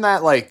 Wasn't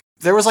that like,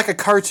 there was like a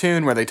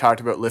cartoon where they talked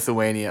about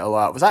Lithuania a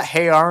lot. Was that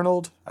Hey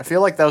Arnold? I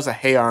feel like that was a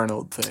Hey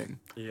Arnold thing.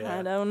 Yeah.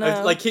 I don't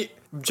know. Like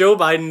Joe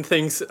Biden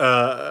thinks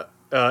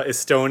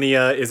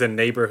Estonia is a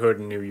neighborhood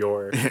in New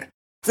York.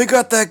 They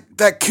got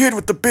that kid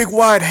with the big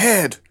wide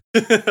head.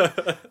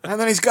 And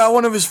then he's got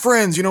one of his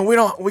friends. You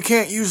know, we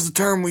can't use the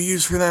term we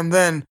used for them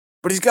then,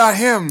 but he's got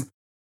him.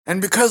 And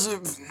because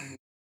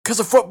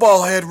of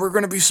football head, we're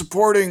going to be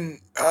supporting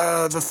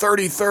the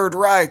 33rd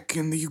Reich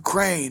in the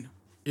Ukraine.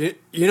 You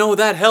know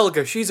that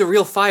Helga, she's a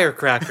real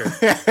firecracker.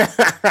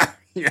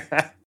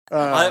 Yeah.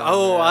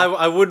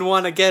 I wouldn't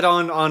want to get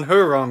on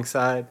her wrong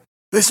side.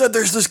 They said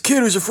there's this kid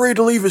who's afraid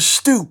to leave his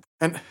stoop.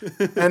 And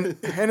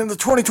in the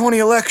 2020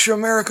 election,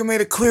 America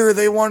made it clear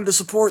they wanted to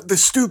support the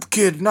stoop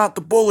kid, not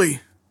the bully.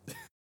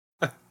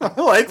 I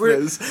like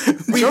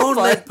this. We won't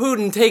let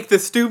Putin take the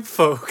stoop,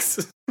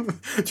 folks.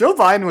 Joe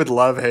Biden would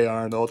love Hey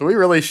Arnold. We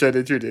really should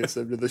introduce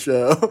him to the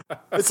show.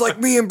 It's like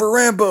me and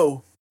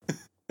Barambo.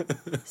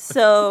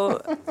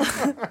 So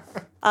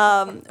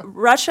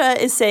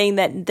Russia is saying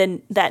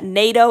that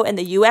NATO and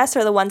the US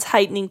are the ones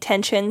heightening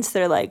tensions.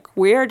 They're like,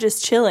 we're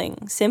just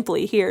chilling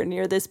simply here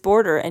near this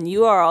border, and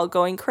you are all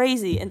going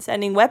crazy and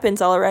sending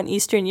weapons all around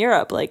Eastern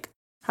Europe. Like,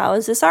 how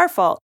is this our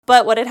fault?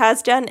 But what it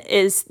has done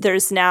is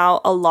there's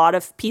now a lot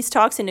of peace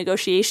talks and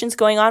negotiations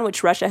going on,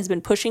 which Russia has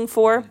been pushing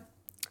for.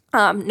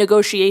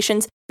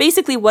 Negotiations.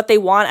 Basically, what they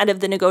want out of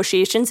the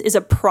negotiations is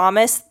a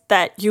promise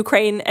that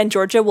Ukraine and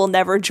Georgia will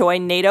never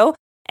join NATO.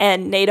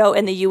 And NATO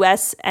and the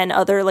US and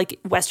other like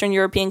Western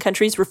European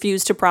countries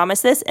refuse to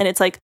promise this. And it's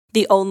like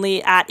the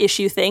only at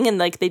issue thing. And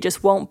like they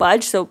just won't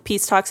budge. So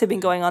peace talks have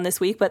been going on this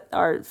week, but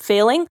are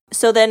failing.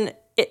 So then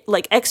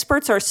like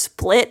experts are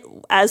split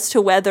as to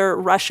whether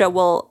Russia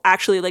will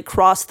actually like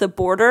cross the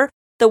border.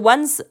 The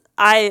ones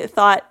I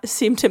thought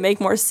seemed to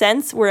make more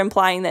sense were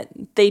implying that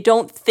they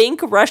don't think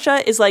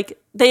Russia is like,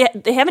 they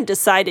haven't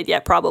decided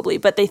yet probably,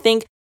 but they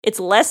think it's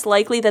less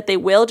likely that they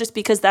will, just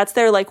because that's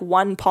their like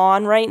one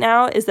pawn right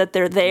now is that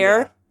they're there.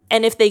 Yeah.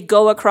 And if they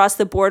go across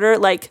the border,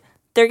 like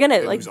they're going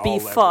to like be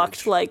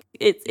fucked. Like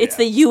it's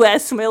the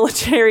US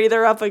military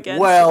they're up against.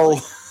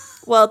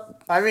 Well,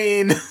 I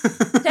mean,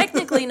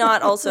 technically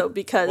not also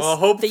because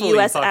the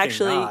US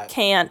actually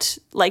can't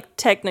like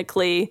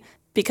technically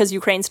because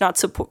Ukraine's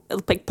not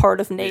like part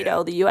of NATO.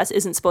 Yeah. The US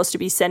isn't supposed to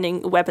be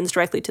sending weapons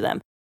directly to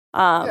them.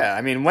 Yeah,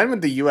 I mean, when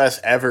would the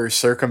U.S. ever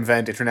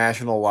circumvent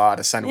international law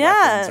to send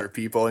weapons or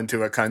people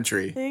into a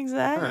country?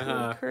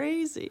 Exactly.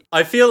 Crazy.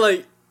 I feel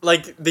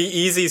like the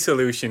easy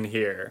solution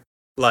here,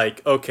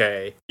 like,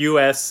 okay,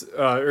 U.S.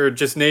 Or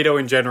just NATO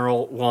in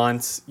general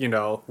wants,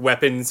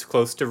 weapons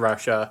close to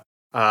Russia,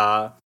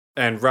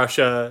 and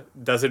Russia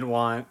doesn't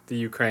want the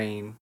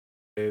Ukraine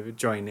to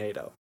join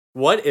NATO.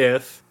 What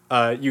if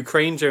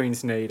Ukraine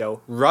joins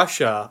NATO,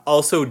 Russia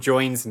also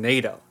joins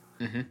NATO?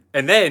 Mm-hmm.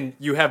 And then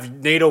you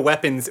have NATO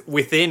weapons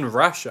within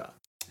Russia.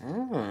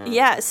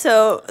 Yeah,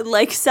 so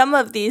like some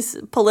of these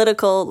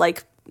political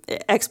like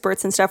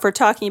experts and stuff are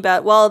talking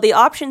about, well, the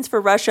options for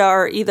Russia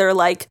are either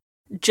like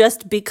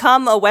just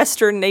become a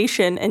Western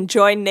nation and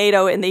join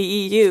NATO in the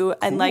EU,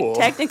 and like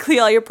technically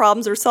all your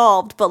problems are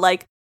solved, but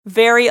like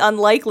very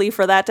unlikely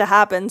for that to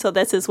happen. So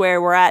this is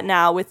where we're at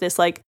now with this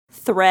like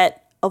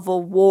threat of a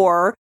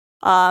war.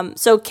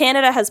 So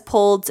Canada has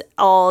pulled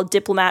all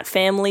diplomat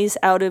families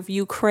out of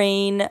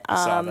Ukraine. I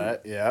saw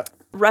that, yeah.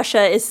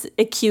 Russia is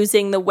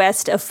accusing the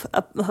West of,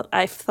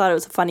 I thought it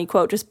was a funny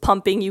quote, just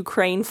pumping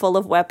Ukraine full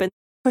of weapons,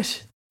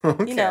 which,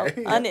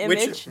 an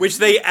image. Which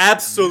they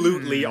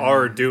absolutely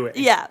are doing.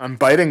 Yeah. I'm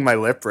biting my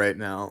lip right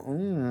now.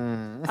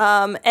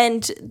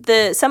 And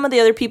some of the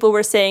other people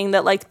were saying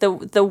that like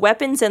the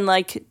weapons and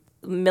like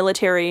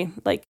military,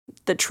 like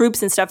the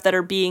troops and stuff that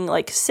are being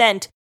like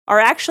sent are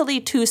actually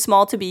too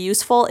small to be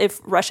useful if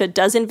Russia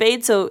does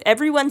invade. So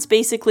everyone's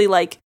basically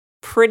like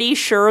pretty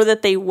sure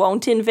that they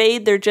won't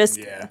invade. They're just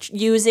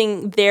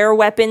using their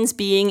weapons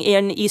being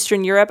in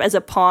Eastern Europe as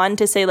a pawn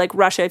to say like,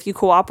 Russia, if you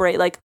cooperate,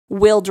 like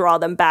we'll draw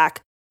them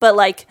back. But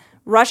like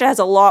Russia has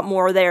a lot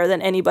more there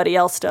than anybody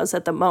else does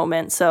at the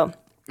moment. So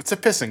It's a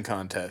pissing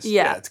contest.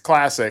 Yeah. It's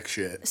classic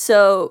shit.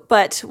 So,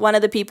 but one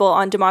of the people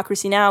on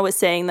Democracy Now! Was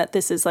saying that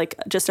this is like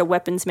just a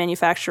weapons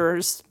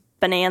manufacturer's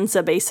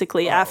bonanza,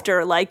 basically,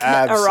 after like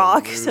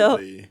Iraq. So,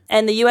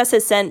 and the U.S.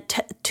 has sent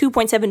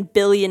 $2.7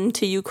 billion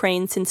to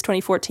Ukraine since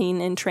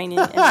 2014 in training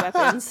and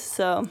weapons.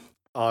 So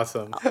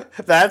awesome.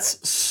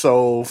 That's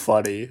so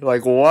funny.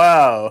 Like,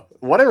 wow,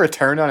 what a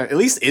return on it. At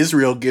least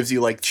Israel gives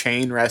you like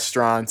chain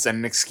restaurants and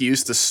an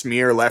excuse to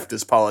smear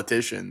leftist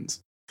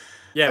politicians.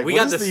 Yeah, like, we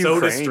got the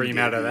soda stream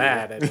out of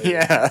that.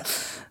 Yeah.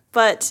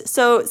 But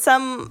so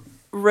some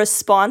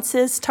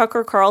responses,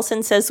 Tucker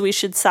Carlson says we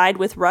should side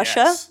with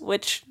Russia,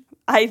 which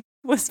I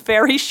was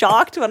very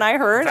shocked when I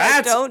heard.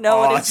 I don't know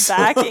what his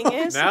backing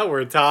is. Now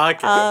we're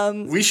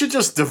talking. We should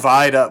just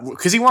divide up,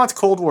 because he wants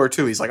Cold War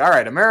too. He's like, all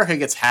right, America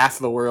gets half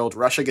the world,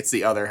 Russia gets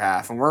the other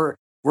half, and we're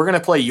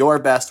gonna play your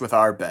best with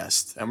our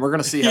best, and we're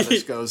gonna see how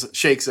this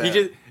shakes out.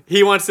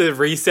 He wants to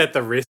reset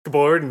the risk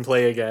board and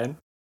play again.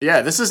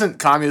 Yeah, this isn't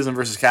communism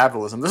versus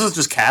capitalism. This is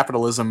just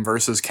capitalism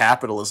versus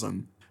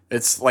capitalism.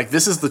 It's like,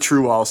 this is the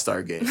true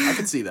all-star game. I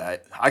can see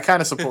that. I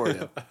kind of support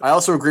it. I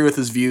also agree with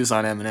his views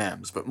on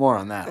M&Ms, but more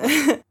on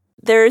that.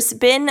 There's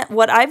been,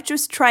 what I've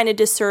just trying to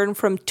discern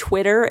from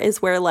Twitter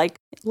is where like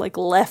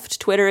left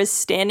Twitter is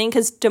standing,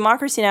 because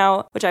Democracy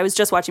Now!, which I was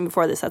just watching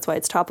before this, that's why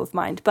it's top of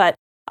mind, but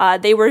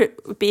they were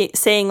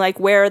saying like,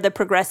 where are the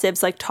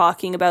progressives like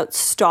talking about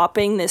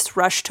stopping this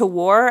rush to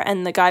war,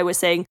 and the guy was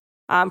saying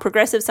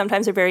progressives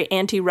sometimes are very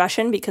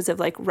anti-Russian because of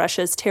like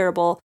Russia's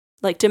terrible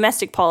like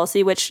domestic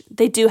policy, which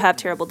they do have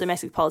terrible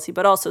domestic policy,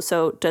 but also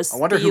so does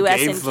the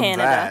U.S. and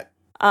Canada. That.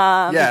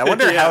 I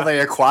wonder how they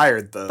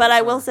acquired those. But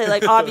I will say,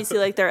 like, obviously,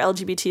 like, their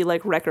LGBT,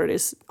 like, record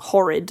is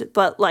horrid.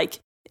 But, like,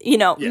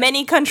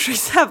 many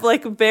countries have,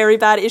 like, very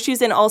bad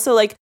issues. And also,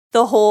 like,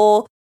 the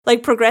whole,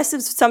 like,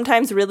 progressives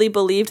sometimes really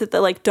believed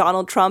that, like,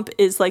 Donald Trump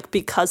is, like,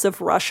 because of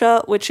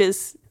Russia, which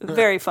is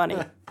very funny.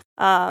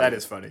 That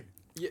is funny.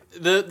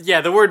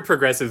 The word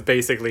progressive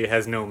basically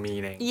has no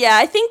meaning. Yeah,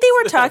 I think they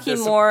were talking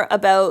more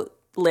about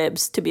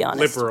libs, to be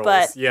honest. Liberals,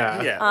 but,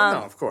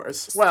 no, of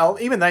course. Well,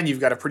 even then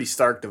you've got a pretty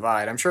stark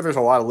divide. I'm sure there's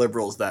a lot of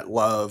liberals that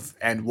love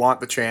and want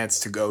the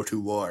chance to go to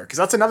war, because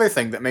that's another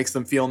thing that makes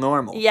them feel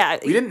normal. Yeah.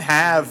 We didn't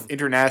have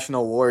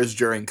international wars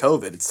during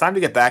COVID. It's time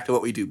to get back to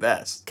what we do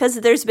best. Because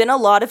there's been a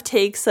lot of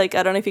takes, like,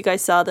 I don't know if you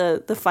guys saw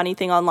the funny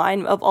thing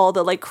online of all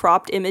the, like,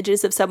 cropped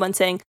images of someone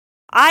saying,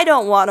 I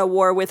don't want a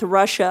war with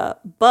Russia,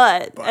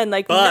 but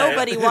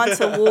nobody wants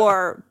a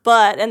war,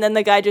 and then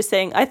the guy just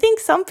saying, I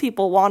think some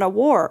people want a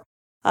war.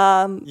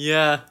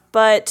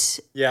 But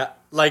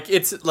like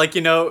it's like,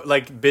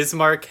 like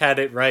Bismarck had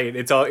it right.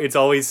 It's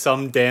always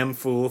some damn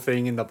fool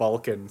thing in the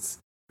Balkans.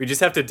 We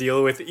just have to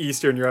deal with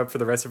Eastern Europe for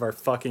the rest of our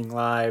fucking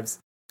lives,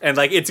 and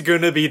like it's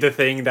gonna be the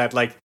thing that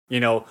like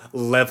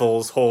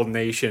levels whole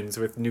nations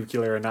with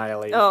nuclear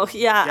annihilation. Oh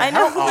yeah, I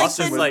know.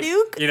 Awesome like the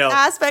nuke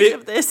aspect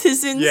of this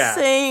is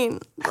insane.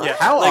 Yeah,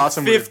 how like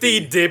awesome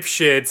 50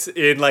 dipshits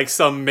in like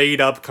some made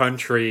up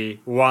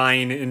country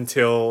whine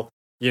until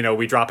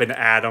we drop an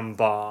atom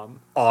bomb.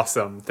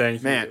 Awesome.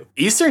 Thank you.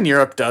 Eastern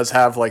Europe does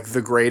have like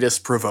the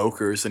greatest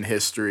provokers in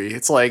history.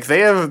 It's like they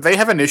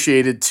have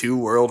initiated 2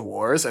 world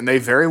wars, and they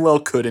very well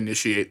could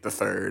initiate the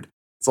third.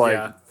 It's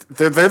like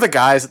they're the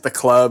guys at the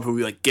club who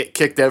like get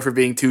kicked out for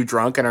being too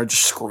drunk and are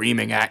just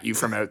screaming at you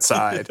from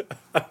outside.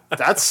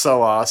 That's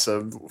so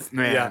awesome,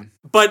 man. Yeah.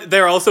 But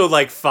they're also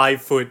like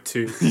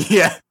 5'2".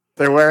 Yeah.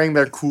 They're wearing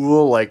their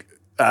cool like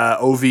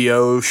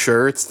OVO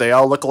shirts. They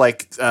all look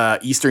like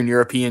Eastern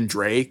European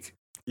Drake.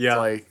 Yeah.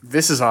 Like,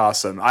 this is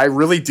awesome. I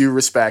really do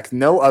respect.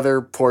 No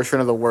other portion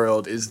of the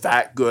world is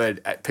that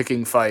good at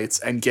picking fights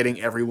and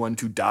getting everyone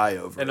to die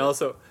over it. And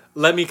also,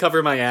 let me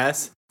cover my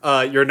ass.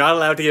 You're not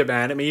allowed to get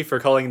mad at me for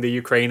calling the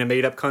Ukraine a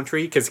made-up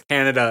country, because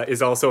Canada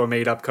is also a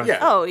made-up country. Yeah.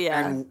 Oh,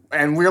 yeah.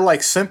 And we're,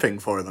 like,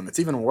 simping for them. It's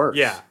even worse.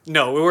 Yeah.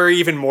 No, we're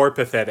even more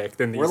pathetic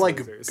than these We're, like,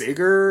 losers.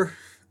 bigger,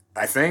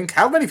 I think.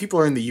 How many people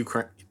are in the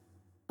Ukraine?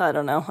 I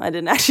don't know. I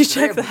didn't actually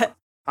check that.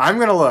 I'm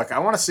going to look. I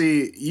want to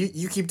see.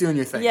 You keep doing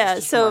your thing. Yeah,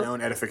 just so for my own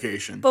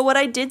edification. But what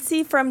I did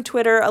see from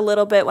Twitter a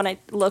little bit when I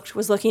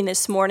was looking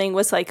this morning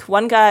was, like,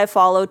 one guy I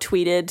follow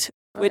tweeted,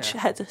 which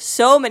had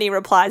so many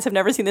replies. I've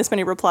never seen this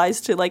many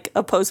replies to like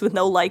a post with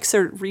no likes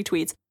or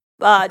retweets.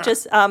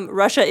 Just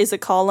Russia is a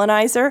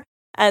colonizer,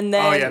 and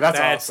then that's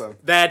awesome.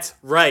 That's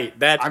right.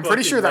 I'm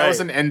pretty sure that was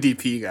an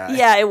NDP guy.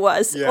 Yeah, it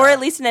was, or at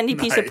least an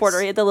NDP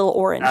supporter. He had the little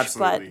orange.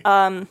 Absolutely.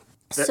 But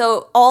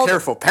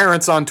careful,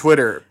 parents on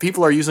Twitter.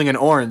 People are using an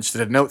orange to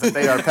denote that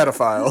they are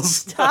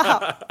pedophiles.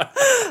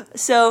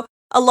 So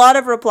a lot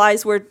of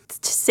replies were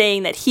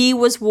saying that he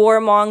was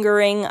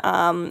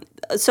warmongering.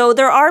 So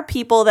there are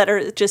people that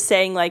are just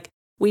saying, like,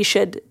 we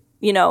should,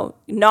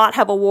 not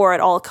have a war at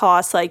all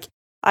costs. Like,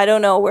 I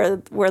don't know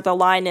where the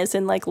line is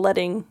in, like,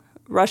 letting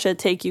Russia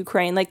take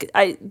Ukraine. Like,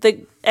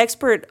 the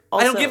expert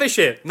also... I don't give a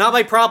shit. Not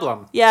my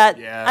problem.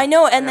 Yeah. I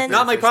know, and then...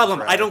 Not my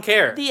problem. I don't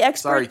care. The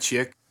expert... Sorry,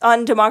 chick.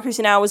 On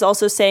Democracy Now! Was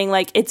also saying,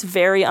 like, it's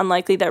very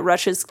unlikely that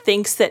Russia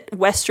thinks that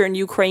Western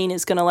Ukraine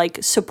is going to,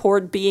 like,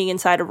 support being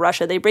inside of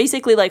Russia. They're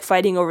basically, like,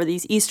 fighting over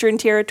these eastern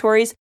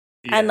territories.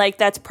 And like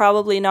that's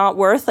probably not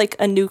worth like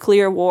a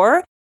nuclear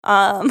war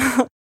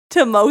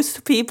to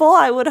most people,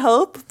 I would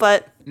hope,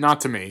 but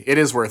not to me. It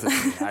is worth it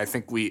to me. I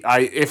think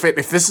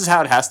if this is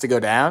how it has to go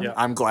down,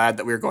 I'm glad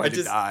that we're going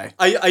to die.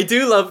 I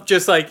do love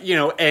just like,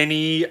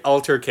 any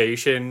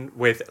altercation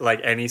with like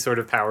any sort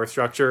of power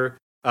structure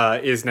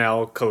is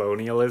now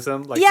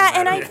colonialism. Like, yeah, no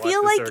and matter I what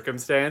feel the like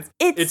circumstance.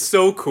 It's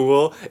so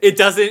cool. It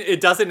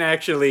doesn't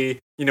actually,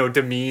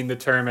 demean the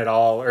term at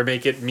all or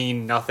make it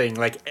mean nothing.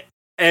 Like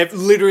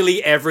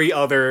literally every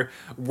other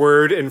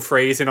word and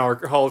phrase in our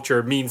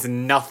culture means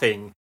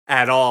nothing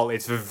at all.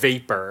 It's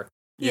vapor.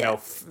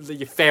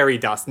 Fairy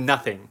dust,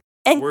 nothing.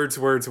 And words.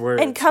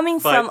 And coming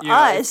from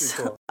us,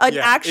 cool. an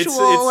actual it's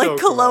so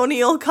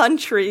colonial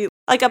country,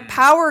 like a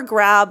power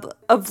grab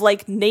of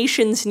like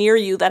nations near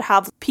you that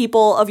have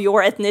people of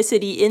your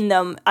ethnicity in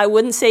them, I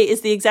wouldn't say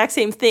is the exact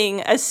same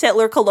thing as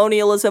settler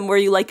colonialism where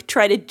you like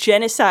try to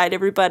genocide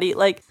everybody.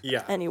 Like,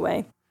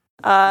 anyway.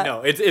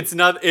 No, it's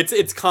not.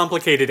 It's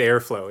complicated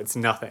airflow. It's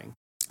nothing.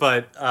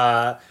 But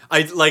I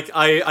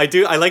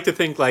like to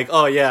think like,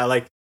 oh yeah,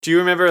 like, do you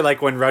remember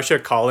like when Russia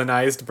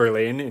colonized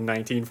Berlin in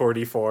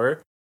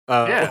 1944?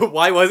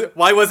 Why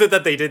was it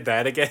that they did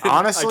that again?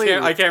 Honestly,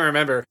 I can't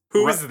remember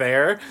who was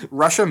there.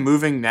 Russia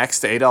moving next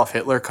to Adolf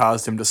Hitler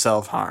caused him to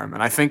self-harm,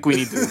 and I think we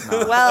need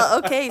to. Well,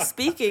 okay.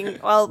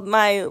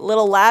 My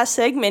little last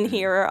segment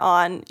here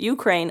on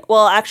Ukraine.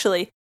 Well,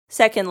 actually,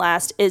 second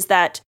last is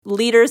that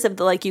leaders of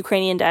the like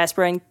Ukrainian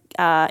diaspora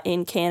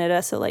in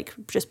Canada, so like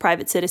just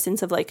private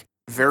citizens of like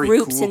very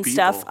groups cool and people.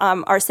 stuff,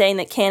 are saying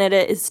that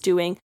Canada is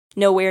doing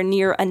nowhere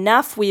near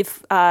enough.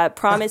 We've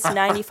promised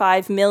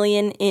 $95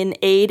 million in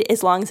aid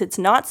as long as it's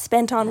not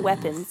spent on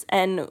weapons,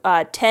 and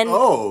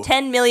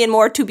 10 million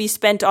more to be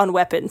spent on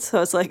weapons.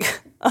 So it's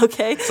like,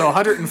 okay. So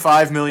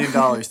 $105 million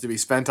to be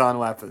spent on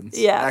weapons.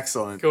 Yeah.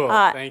 Excellent. Cool.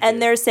 Thank you.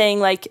 And they're saying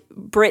like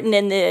Britain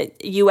and the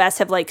US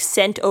have like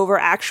sent over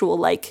actual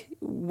like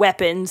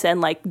weapons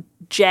and like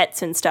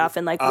jets and stuff,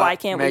 and like why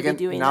can't Megan, we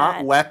be doing not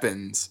that?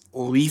 weapons,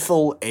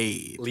 lethal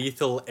aid.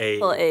 Lethal aid.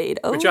 Lethal aid.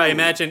 Oh. Which I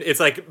imagine it's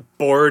like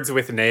boards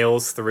with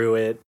nails through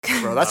it.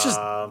 Bro,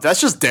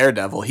 that's just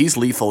Daredevil. He's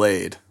lethal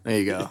aid. There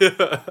you go.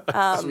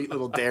 Sweet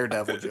little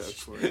Daredevil joke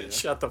for you.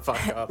 Shut the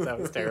fuck up. That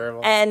was terrible.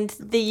 And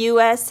the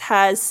U.S.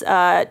 has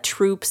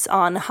troops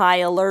on high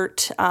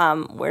alert,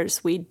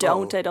 whereas we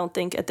don't, I don't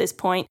think, at this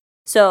point.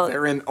 So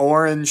they're in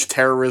orange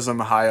terrorism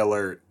high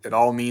alert. It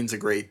all means a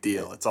great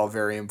deal. It's all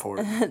very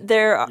important.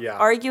 They're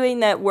arguing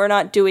that we're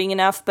not doing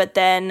enough, but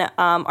then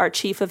our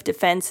chief of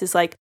defense is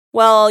like,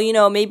 well,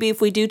 maybe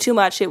if we do too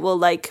much, it will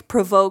like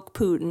provoke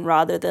Putin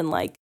rather than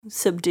like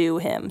subdue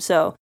him.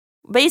 So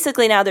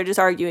basically now they're just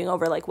arguing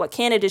over like what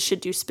Canada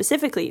should do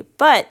specifically.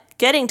 But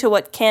getting to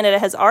what Canada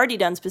has already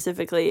done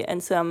specifically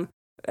and some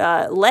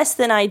less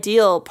than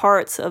ideal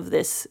parts of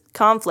this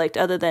conflict,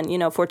 other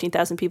than,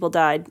 14,000 people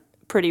died,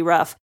 pretty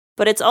rough.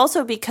 But it's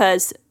also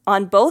because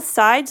on both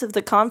sides of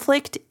the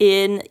conflict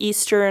in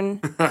eastern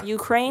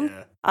Ukraine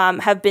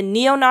have been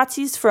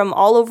neo-Nazis from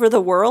all over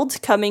the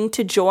world coming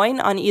to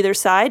join on either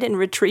side and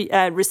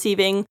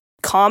receiving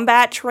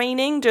combat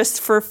training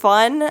just for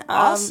fun.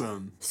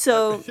 Awesome.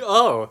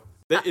 So,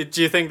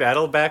 do you think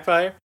that'll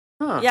backfire?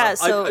 Huh. Yeah,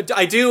 so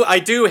I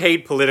do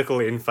hate political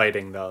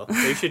infighting though.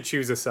 They should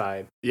choose a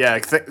side. Yeah,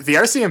 the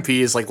RCMP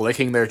is like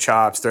licking their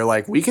chops. They're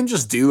like, we can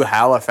just do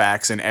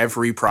Halifax in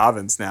every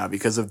province now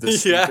because of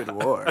this stupid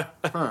war.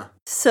 Huh.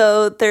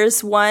 So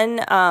there's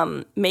one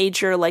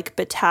major like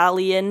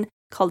battalion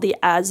called the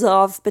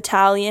Azov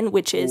Battalion,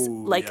 which is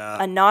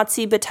a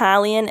Nazi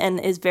battalion and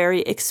is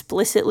very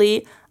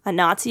explicitly a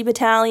Nazi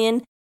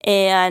battalion.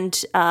 And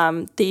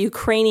the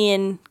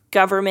Ukrainian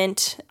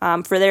government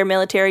for their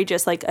military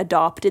just like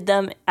adopted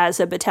them as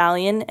a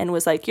battalion and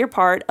was like, you're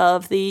part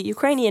of the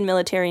Ukrainian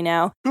military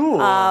now.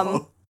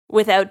 Cool.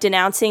 Without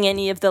denouncing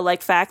any of the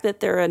like fact that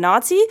they're a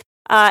Nazi.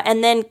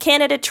 And then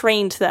Canada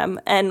trained them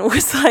and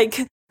was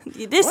like,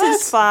 this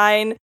is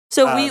fine.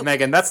 So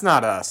Megan, that's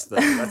not us, though.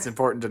 That's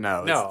important to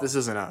know. No. This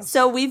isn't us.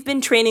 So we've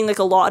been training like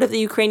a lot of the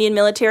Ukrainian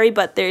military,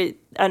 but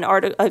an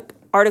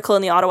article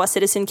in the Ottawa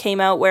Citizen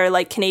came out where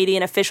like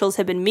Canadian officials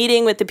have been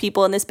meeting with the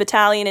people in this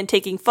battalion and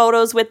taking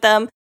photos with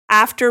them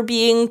after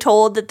being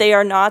told that they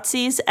are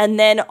Nazis, and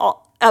then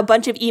a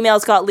bunch of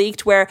emails got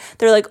leaked where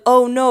they're like,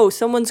 oh no,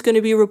 someone's going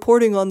to be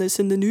reporting on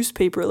this in the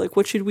newspaper. Like,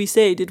 what should we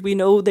say? Did we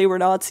know they were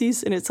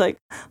Nazis? And it's like,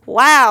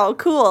 wow,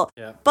 cool.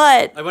 Yeah.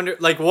 But I wonder,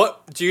 like,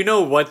 do you know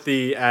what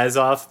the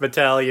Azov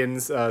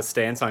Battalion's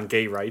stance on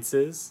gay rights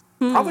is?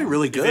 Probably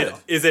really good.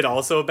 Is it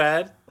also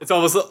bad? It's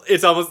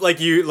almost like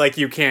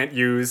you can't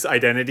use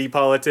identity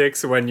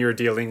politics when you're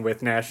dealing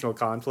with national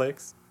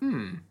conflicts.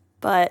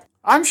 But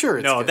I'm sure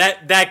it's good.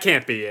 that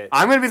can't be it.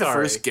 I'm gonna be the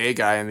first gay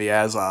guy in the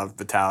Azov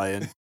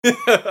Battalion.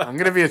 I'm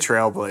gonna be a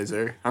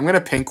trailblazer. I'm gonna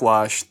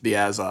pinkwash the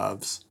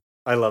Azovs.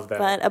 I love that.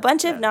 But a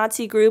bunch of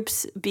Nazi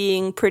groups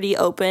being pretty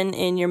open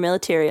in your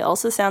military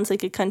also sounds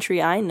like a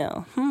country I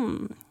know.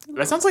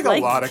 That sounds like a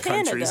lot of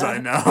Canada. countries I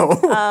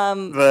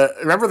know.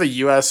 Remember the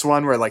U.S.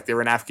 one where like they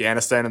were in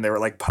Afghanistan and they were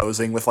like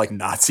posing with like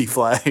Nazi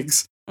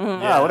flags?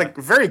 Yeah, what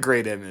a very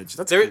great image.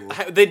 That's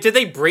cool. Did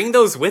they bring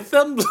those with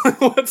them?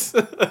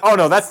 Oh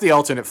no, that's the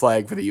alternate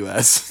flag for the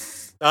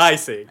U.S. I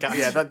see. Gotcha.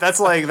 Yeah, that's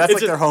like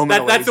their home.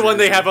 That's the one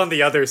they have on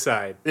the other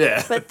side.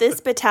 Yeah. But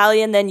this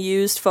battalion then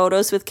used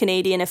photos with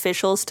Canadian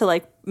officials to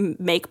like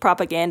make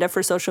propaganda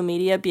for social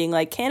media, being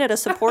like, Canada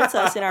supports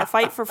us in our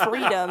fight for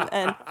freedom.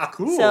 And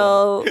Cool.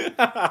 so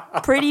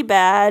pretty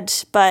bad.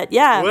 But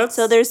yeah, Whoops.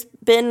 so there's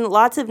been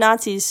lots of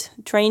Nazis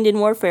trained in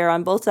warfare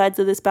on both sides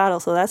of this battle.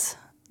 So that's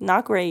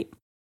not great.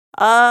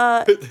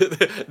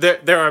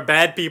 There are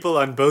bad people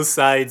on both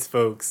sides,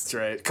 folks. That's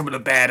right. Coming to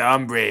bad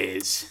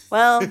hombres.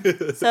 Well,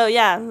 so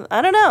yeah,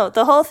 I don't know.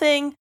 The whole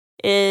thing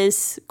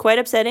is quite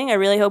upsetting. I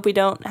really hope we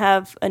don't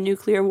have a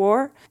nuclear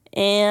war.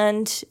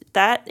 And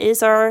that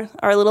is our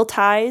little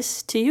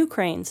ties to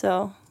Ukraine.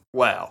 So,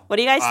 Well, what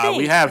do you guys think?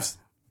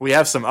 we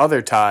have some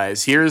other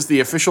ties. Here's the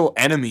official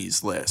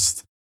enemies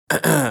list.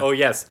 Oh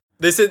yes,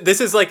 this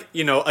is like,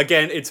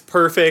 again, it's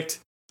perfect.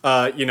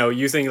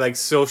 Using like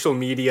social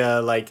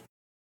media, like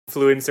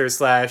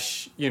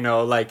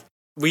influencer / like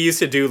we used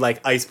to do like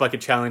ice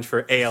bucket challenge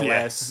for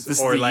ALS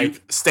This or is the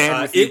like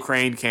Stand with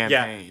Ukraine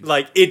campaign. Yeah,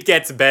 like it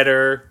gets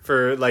better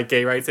for like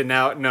gay rights, and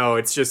now no,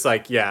 it's just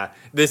like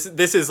this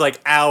is like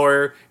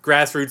our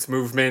grassroots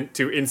movement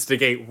to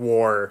instigate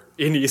war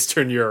in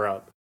Eastern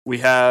Europe. We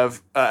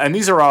have, and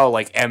these are all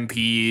like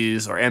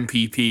MPs or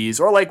MPPs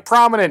or like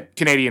prominent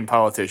Canadian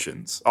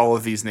politicians. All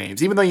of these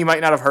names, even though you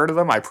might not have heard of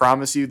them, I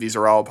promise you, these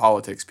are all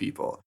politics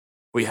people.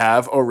 We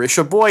have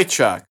Orisha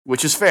Boychuk,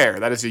 which is fair.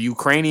 That is a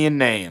Ukrainian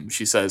name.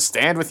 She says,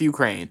 stand with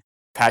Ukraine.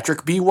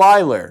 Patrick B.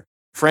 Weiler,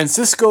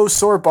 Francisco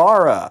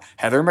Sorbara,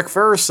 Heather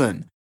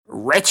McPherson,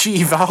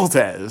 Rechi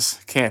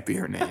Valdez. Can't be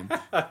her name.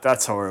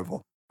 That's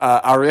horrible.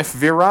 Arif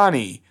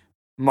Virani,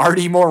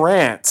 Marty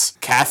Morantz,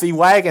 Kathy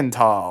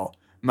Wagenthal,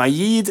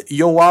 Mayid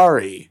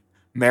Yowari,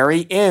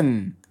 Mary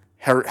In,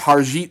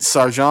 Harjit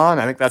Sarjan,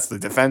 I think that's the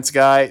defense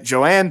guy,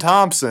 Joanne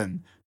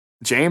Thompson,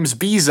 James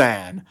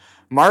Bizan,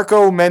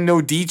 Marco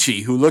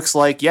Menodici, who looks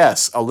like,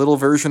 yes, a little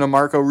version of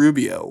Marco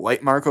Rubio,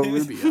 white Marco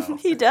Rubio.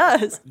 He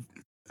does.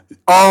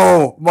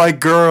 Oh, my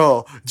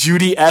girl,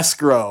 Judy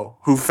Escrow,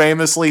 who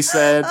famously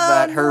said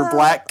that her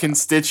black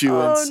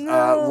constituents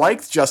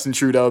liked Justin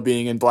Trudeau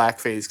being in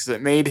blackface because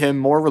it made him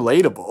more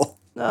relatable.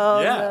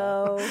 Oh, Yeah.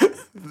 no.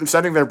 They're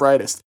sending their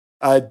brightest.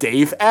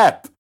 Dave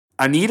Epp,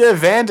 Anita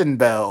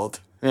Vandenbeld.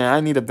 Yeah,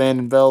 I need a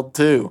Vandenbeld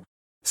too.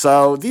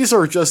 So these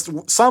are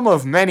just some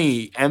of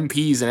many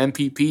MPs and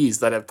MPPs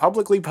that have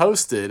publicly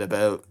posted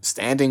about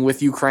standing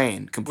with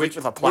Ukraine, complete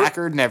with a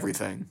placard and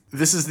everything.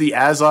 This is the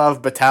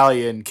Azov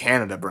Battalion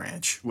Canada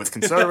branch, with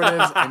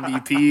Conservatives,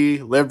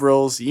 NDP,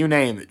 Liberals, you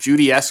name it.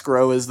 Judy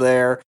Escrow is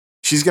there.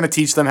 She's going to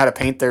teach them how to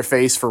paint their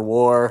face for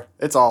war.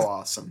 It's all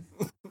awesome.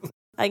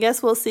 I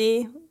guess we'll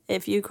see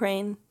if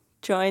Ukraine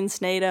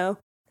joins NATO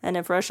and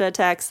if Russia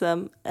attacks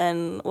them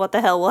and what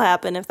the hell will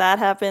happen if that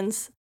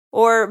happens.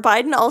 Or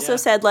Biden also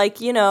said, like,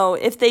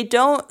 if they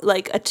don't,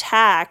 like,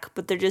 attack,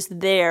 but they're just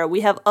there,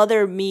 we have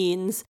other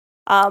means,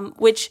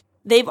 which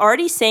they've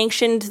already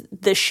sanctioned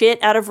the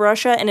shit out of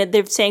Russia, and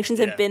their sanctions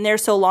have been there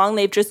so long,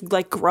 they've just,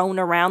 like, grown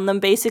around them,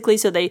 basically,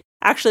 so they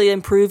actually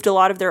improved a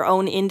lot of their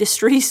own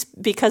industries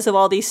because of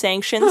all these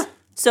sanctions.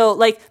 So,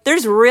 like,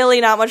 there's really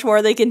not much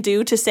more they can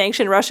do to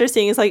sanction Russia,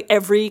 seeing as, like,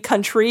 every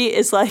country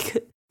is,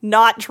 like,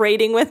 not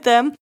trading with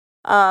them.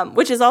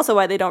 Which is also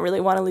why they don't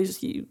really want to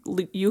lose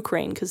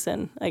Ukraine, because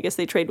then I guess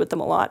they trade with them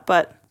a lot.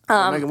 But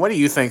Megan, what do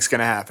you think's going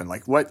to happen?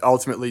 Like, what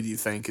ultimately do you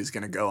think is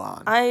going to go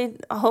on? I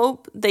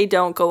hope they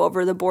don't go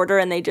over the border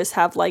and they just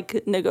have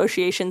like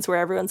negotiations where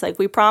everyone's like,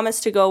 we promise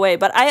to go away.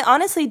 But I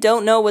honestly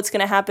don't know what's going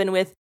to happen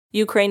with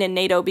Ukraine and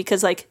NATO,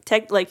 because like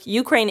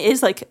Ukraine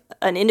is like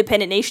an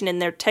independent nation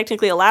and they're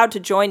technically allowed to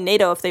join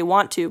NATO if they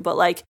want to. But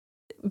like,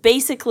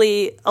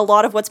 basically, a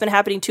lot of what's been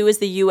happening too is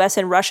the US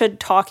and Russia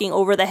talking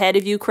over the head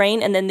of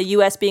Ukraine, and then the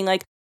US being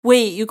like,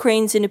 wait,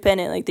 Ukraine's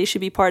independent, like they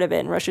should be part of it.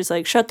 And Russia's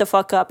like, shut the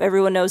fuck up.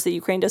 Everyone knows that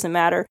Ukraine doesn't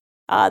matter.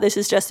 This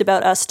is just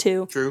about us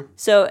too. True.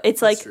 So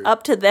it's That's like true.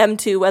 up to them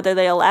to whether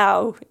they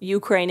allow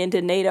Ukraine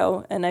into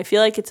NATO. And I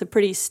feel like it's a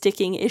pretty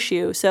sticking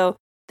issue. So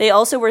they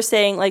also were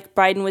saying, like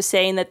Biden was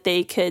saying, that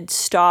they could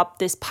stop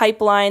this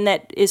pipeline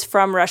that is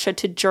from Russia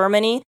to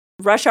Germany.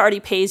 Russia already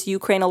pays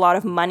Ukraine a lot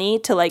of money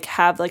to like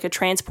have like a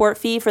transport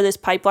fee for this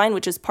pipeline,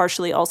 which is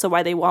partially also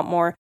why they want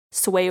more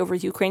sway over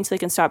Ukraine so they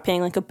can stop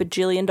paying like $1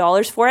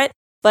 bajillion for it.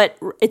 But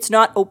it's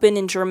not open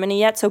in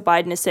Germany yet, so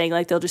Biden is saying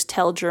like they'll just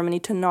tell Germany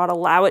to not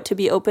allow it to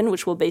be open,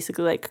 which will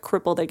basically like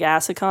cripple the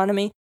gas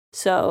economy.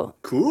 So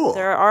Cool.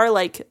 there are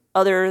like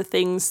other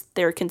things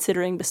they're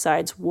considering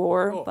besides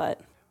war, but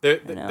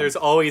There's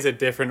always a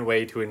different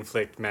way to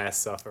inflict mass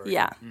suffering.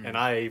 yeah. And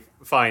I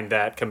find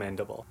that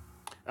commendable.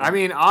 I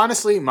mean,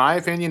 honestly, my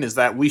opinion is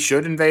that we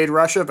should invade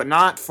Russia, but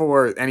not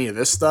for any of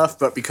this stuff,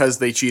 but because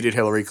they cheated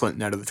Hillary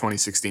Clinton out of the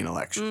 2016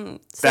 election.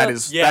 That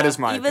is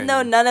my Even opinion.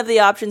 though none of the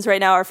options right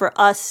now are for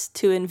us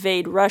to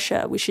invade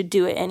Russia, we should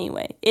do it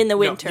anyway in the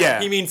winter.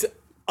 yeah. He means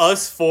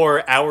us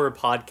for our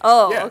podcast.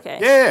 Oh, Yeah, okay.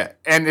 yeah.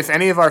 And if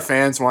any of our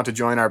fans want to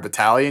join our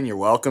battalion, you're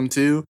welcome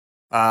to.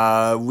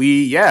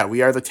 We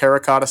are the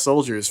terracotta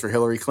soldiers for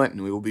Hillary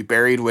Clinton. We will be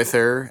buried with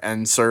her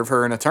and serve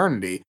her in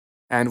eternity.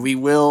 And we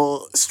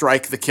will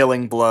strike the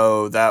killing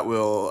blow that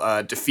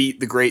will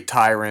defeat the great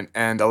tyrant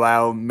and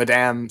allow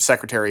Madame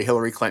Secretary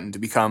Hillary Clinton to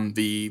become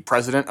the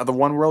president of the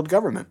one world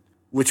government,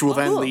 which will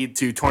then lead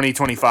to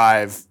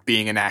 2025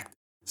 being enacted.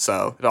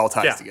 So it all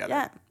ties together.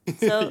 Yeah.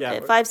 So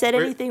if I've said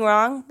anything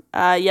wrong,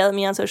 yell at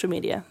me on social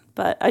media.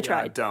 But I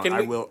tried. Don't.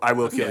 I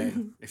will kill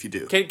you if you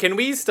do. Can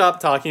we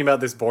stop talking about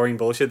this boring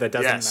bullshit that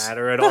doesn't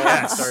matter at all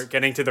and start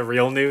getting to the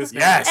real news?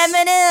 Yes.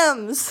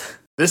 M&Ms.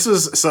 This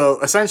is, so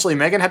essentially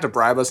Megan had to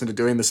bribe us into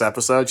doing this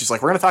episode. She's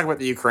like, we're going to talk about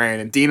the Ukraine.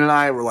 And Dean and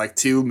I were like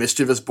two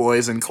mischievous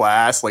boys in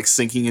class, like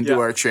sinking into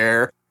our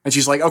chair. And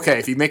she's like, okay,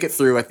 if you make it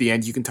through at the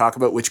end, you can talk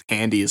about which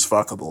candy is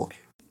fuckable.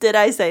 Did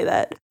I say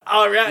that?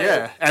 All right.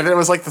 Yeah. And then it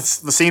was like the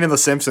scene in The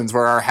Simpsons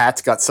where our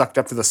hats got sucked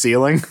up to the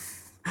ceiling.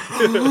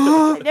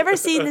 I've never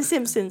seen The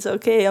Simpsons,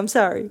 okay? I'm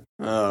sorry.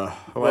 Well,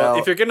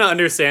 if you're going to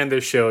understand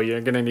this show, you're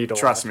going to need to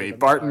trust me,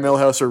 Bart and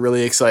Milhouse are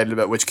really excited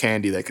about which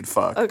candy they could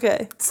fuck.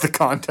 Okay. It's the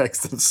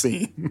context of the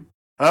scene.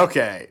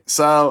 Okay,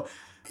 so,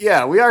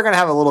 yeah, we are going to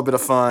have a little bit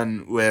of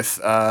fun with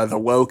the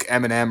woke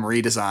M&M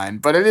redesign,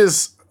 but it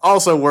is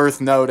also worth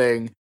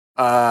noting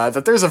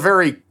that there's a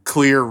very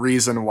clear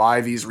reason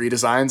why these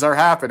redesigns are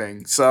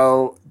happening.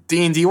 So,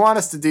 Dean, do you want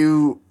us to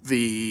do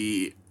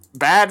the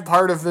bad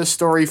part of this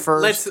story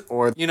first,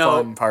 or the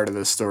fun part of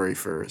this story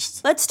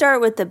first? Let's start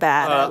with the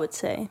bad, I would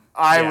say.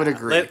 I would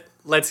agree.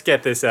 Let's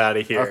get this out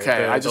of here.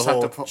 Okay, I just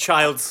have to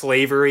child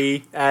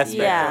slavery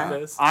aspect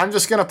of this. I'm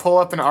just going to pull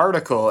up an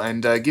article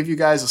and give you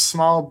guys a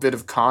small bit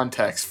of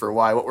context for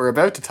why what we're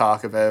about to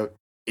talk about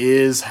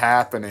is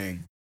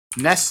happening.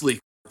 Nestle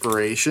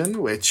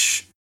Corporation,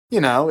 which,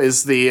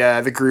 is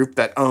the group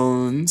that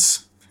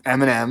owns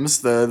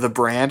M&M's, the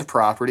brand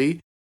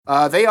property,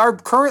 they are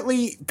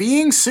currently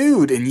being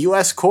sued in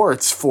U.S.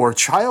 courts for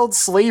child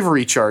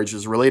slavery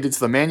charges related to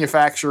the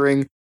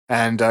manufacturing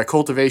and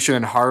cultivation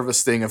and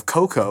harvesting of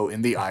cocoa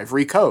in the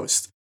Ivory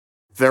Coast.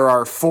 There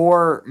are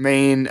 4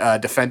 main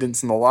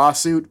defendants in the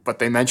lawsuit, but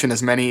they mention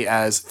as many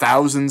as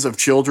thousands of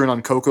children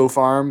on cocoa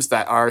farms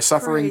that are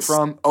suffering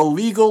from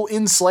illegal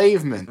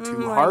enslavement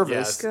to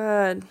harvest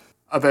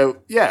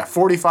about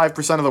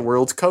 45% of the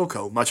world's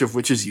cocoa, much of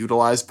which is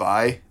utilized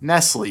by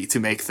Nestle to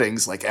make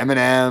things like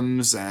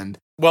M&Ms and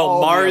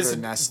Mars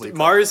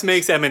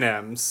makes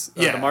M&Ms.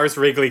 The Mars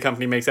Wrigley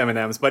company makes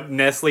M&Ms, but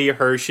Nestle,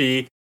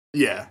 Hershey,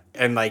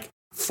 and like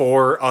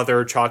 4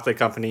 other chocolate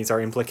companies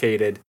are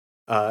implicated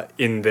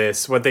in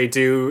this. What they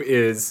do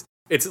is,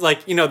 it's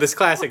like, this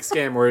classic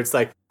scam where it's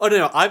like, oh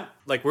no,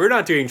 we're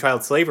not doing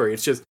child slavery.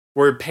 It's just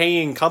we're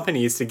paying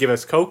companies to give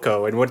us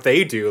cocoa, and what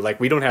they do, like,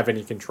 we don't have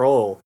any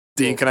control.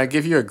 Dean, can I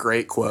give you a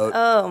great quote?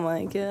 Oh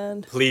my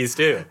god. Please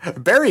do.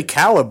 Barry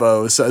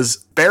Callebaut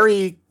says,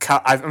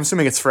 I'm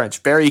assuming it's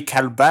French, Barry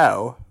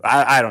Callebaut,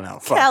 I don't know.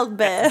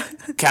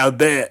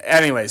 Callebaut.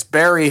 Anyways,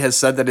 Barry has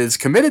said that it is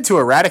committed to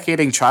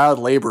eradicating child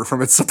labor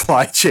from its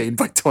supply chain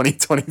by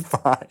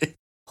 2025.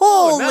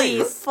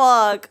 Holy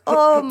fuck.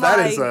 Oh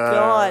my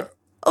god.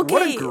 Okay.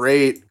 What a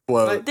great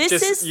quote.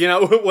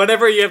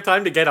 Whenever you have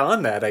time to get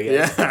on that, I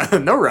guess. Yeah,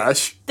 no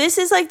rush. This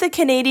is like the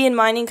Canadian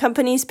mining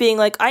companies being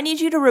like, I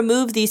need you to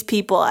remove these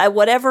people at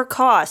whatever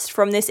cost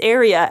from this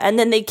area. And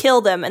then they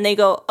kill them and they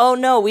go, oh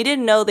no, we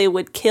didn't know they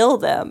would kill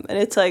them. And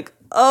it's like,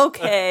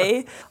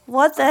 okay,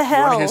 what the hell?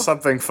 You want to hear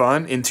something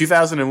fun? In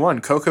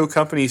 2001, cocoa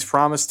companies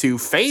promised to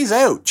phase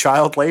out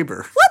child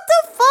labor. What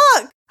the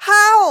fuck?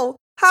 How?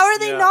 How are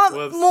they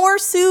more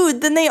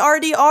sued than they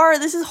already are?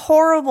 This is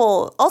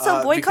horrible.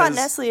 Also, boycott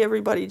Nestle,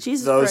 everybody.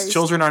 Jesus Christ. Those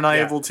children are not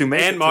able to make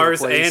it to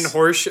Mars and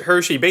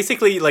Hershey.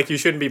 Basically, like, you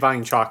shouldn't be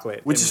buying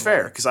chocolate. Which is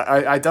fair, because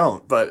I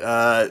don't.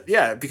 But,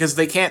 because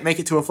they can't make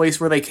it to a place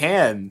where they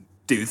can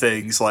do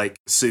things like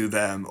sue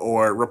them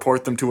or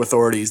report them to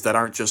authorities that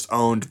aren't just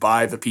owned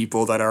by the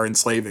people that are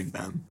enslaving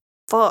them.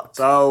 Fuck.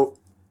 So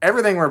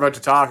everything we're about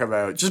to talk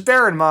about, just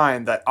bear in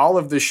mind that all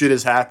of this shit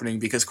is happening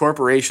because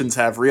corporations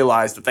have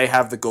realized that they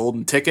have the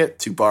golden ticket,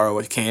 to borrow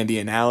a candy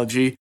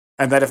analogy,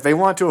 and that if they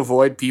want to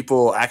avoid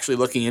people actually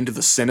looking into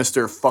the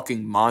sinister,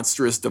 fucking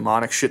monstrous,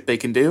 demonic shit they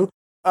can do,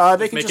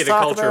 they can make just it a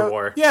culture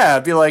war. Yeah,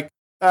 be like,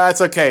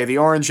 it's okay, the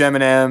orange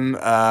M&M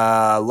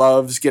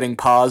loves getting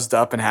paused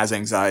up and has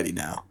anxiety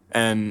now.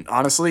 And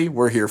honestly,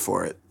 we're here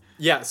for it.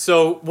 Yeah,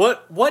 so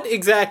what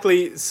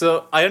exactly,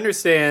 so I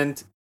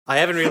understand, I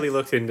haven't really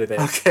looked into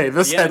this. Okay,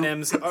 the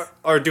M&Ms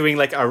are doing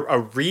like a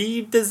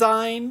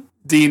redesign?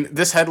 Dean,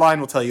 this headline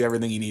will tell you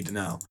everything you need to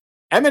know.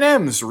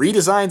 M&M's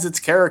redesigns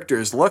its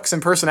characters, looks,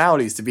 and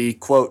personalities to be,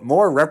 quote,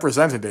 more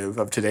representative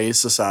of today's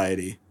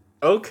society.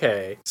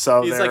 Okay.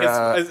 So it's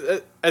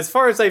like, as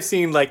far as I've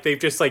seen, like, they've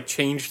just, like,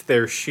 changed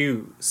their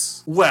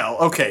shoes. Well,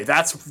 okay,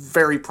 that's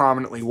very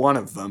prominently one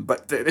of them,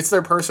 but it's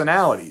their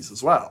personalities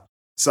as well.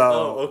 So,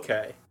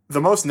 okay.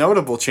 The most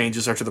notable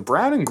changes are to the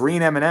brown and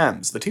green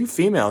M&Ms, the 2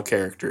 female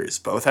characters.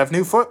 Both have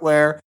new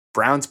footwear,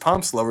 Brown's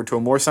pumps lowered to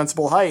a more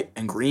sensible height,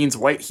 and Green's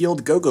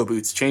white-heeled go-go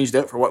boots changed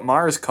out for what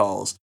Mars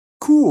calls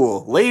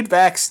cool,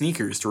 laid-back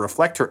sneakers to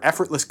reflect her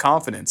effortless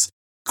confidence.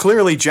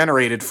 clearly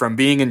generated from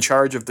being in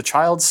charge of the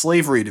child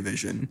slavery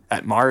division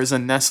at Mars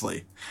and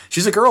Nestle.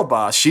 She's a girl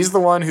boss. She's the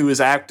one who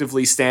is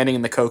actively standing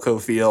in the cocoa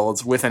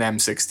fields with an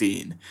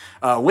M16.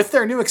 With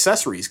their new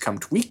accessories come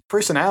tweaked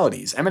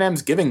personalities,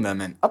 M&M's giving them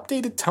an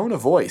updated tone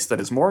of voice that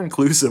is more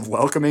inclusive,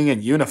 welcoming,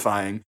 and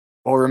unifying,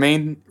 while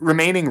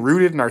remaining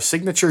rooted in our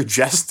signature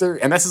jester,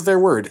 and this is their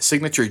word,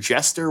 signature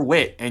jester,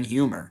 wit, and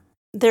humor.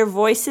 Their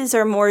voices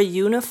are more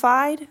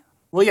unified?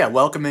 Well, yeah,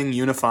 welcoming,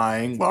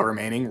 unifying, while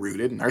remaining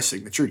rooted in our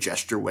signature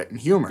gesture, wit, and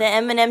humor. The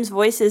M&M's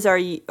voices are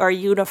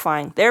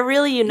unifying. They're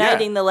really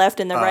uniting the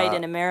left and the right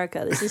in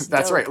America. This is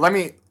That's dope.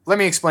 right. Let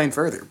me explain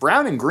further.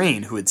 Brown and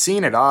Green, who had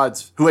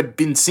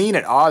been seen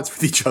at odds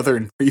with each other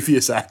in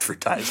previous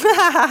advertisements.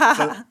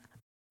 So,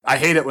 I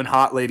hate it when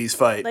hot ladies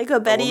fight. Like a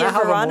Betty We'll and now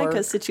have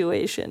Veronica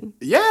situation.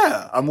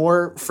 Yeah, a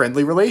more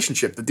friendly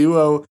relationship. The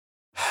duo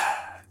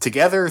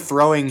together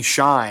throwing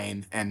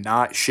shine and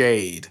not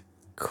shade.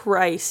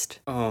 Christ.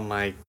 Oh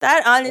my.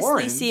 That honestly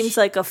Orange. seems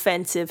like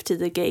offensive to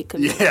the gay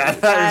community. Yeah,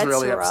 that That's is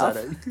really rough.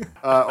 upsetting.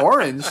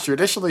 Orange,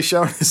 traditionally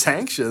shown as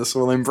anxious,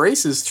 will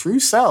embrace his true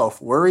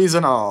self, worries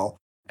and all.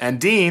 And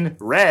Dean,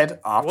 red,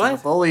 often What?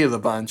 the bully of the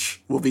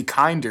bunch, will be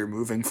kinder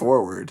moving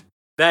forward.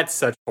 That's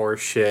such horse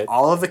shit.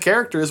 All of the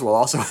characters will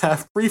also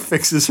have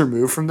prefixes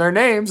removed from their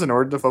names in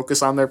order to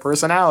focus on their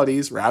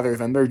personalities rather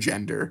than their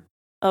gender.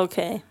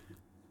 Okay.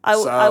 I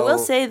will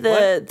say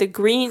the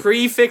green...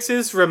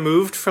 Prefixes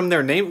removed from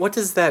their name? What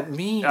does that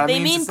mean? That They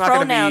means mean it's not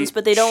gonna pronouns, be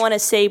but they don't want to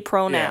say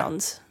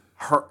pronouns.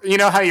 her. You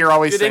know how you're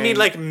always Do they saying... mean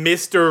like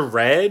Mr.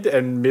 Red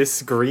and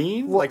Miss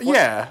Green? Well, Like what?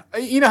 yeah.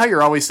 You know how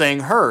you're always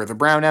saying her, the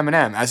brown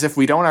M&M, as if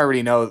we don't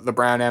already know that the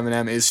brown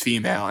M&M is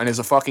female and is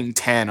a fucking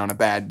 10 on a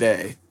bad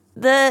day.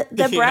 The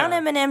brown Yeah.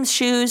 M&M's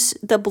shoes,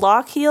 the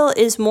block heel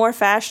is more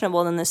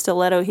fashionable than the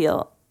stiletto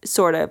heel,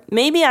 sort of.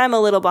 Maybe I'm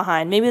a little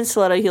behind. Maybe the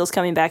stiletto heel's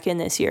coming back in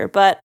this year,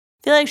 but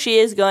I feel like she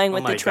is going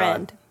with my the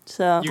trend. God.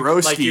 So You,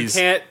 Broskies.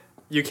 like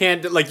you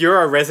can't like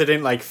you're a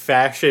resident like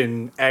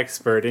fashion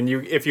expert, and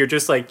if you're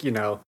just like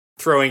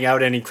throwing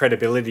out any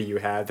credibility you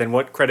have, then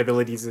what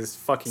credibility does this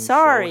fucking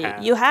sorry, show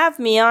have? you have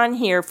me on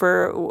here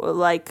for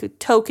like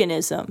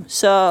tokenism.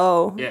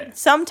 So Yeah.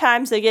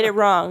 sometimes I get it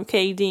wrong,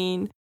 okay,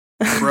 Dean?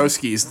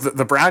 Broskies,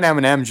 the brown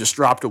M&M just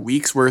dropped a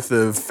week's worth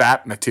of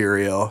fat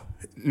material.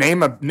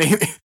 Name.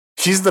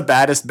 She's the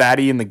baddest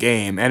baddie in the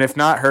game, and if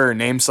not her,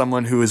 name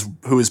someone who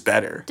is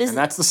better. And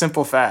that's the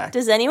simple fact.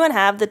 Does anyone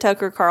have the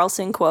Tucker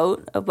Carlson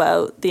quote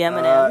about the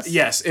M&Ms?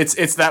 Yes,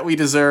 it's that we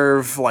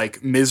deserve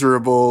like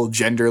miserable,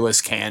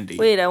 genderless candy.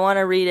 Wait, I want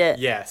to read it.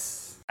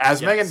 Yes.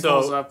 As Yeah, Megan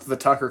so- pulls up the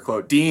Tucker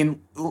quote,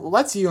 Dean,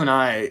 let's you and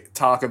I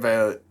talk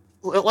about.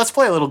 Let's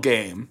play a little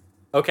game.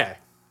 Okay.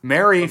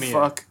 Marry, me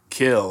fuck,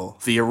 kill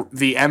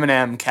the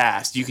M&M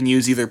cast. You can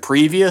use either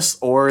previous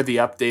or the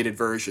updated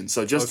version.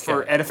 So just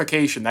for Okay.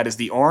 edification, that is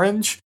the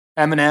orange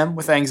M&M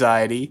with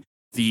anxiety,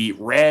 the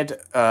red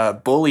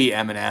bully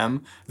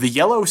M&M, the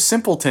yellow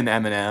simpleton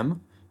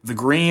M&M, the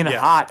green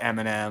hot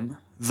M&M,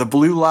 the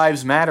blue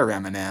lives matter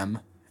M&M,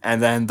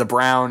 and then the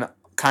brown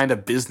kind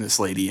of business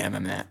lady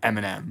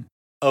M&M.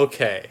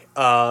 Okay.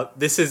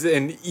 This is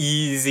an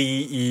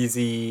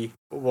easy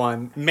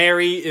one.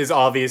 Mary is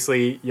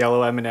obviously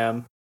yellow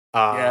M&M.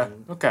 Yeah.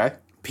 Okay.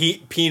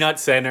 Peanut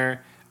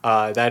center.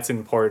 That's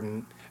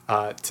important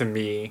to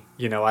me.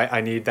 I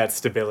need that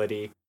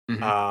stability.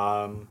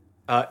 Mm-hmm.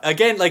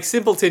 Again, like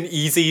simpleton,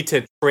 easy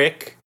to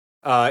trick,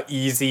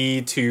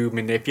 easy to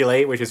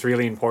manipulate, which is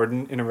really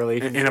important in a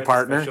relationship. In a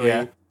partner, especially-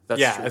 yeah.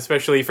 That's true.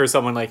 especially for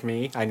someone like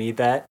me. I need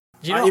that.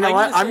 You know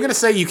what? I'm gonna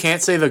say you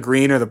can't say the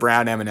green or the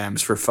brown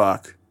M&Ms for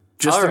fuck,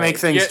 just to make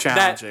things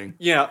challenging.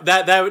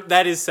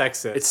 That is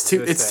sexist.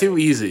 It's too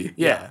easy.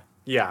 Yeah.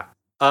 Yeah.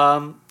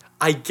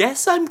 I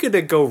guess I'm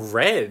gonna go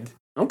red.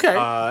 Okay.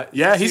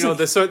 Yeah, he's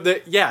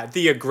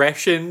the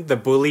aggression, the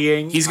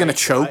bullying. he's gonna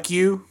choke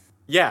you.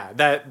 Yeah,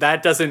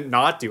 that doesn't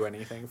not do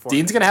anything for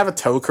Dean's me. gonna have a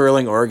toe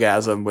curling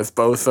orgasm with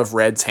both of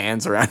Red's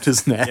hands around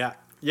his neck.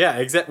 Yeah,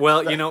 exactly.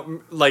 Well,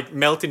 like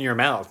melt in your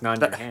mouth,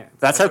 not in your hands.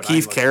 That's how what I'm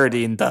Keith looking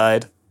Carradine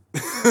died.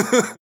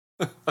 for.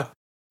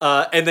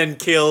 And then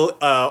kill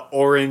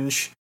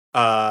Orange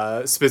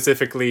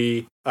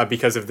specifically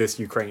because of this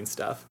Ukraine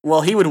stuff.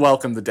 Well, he would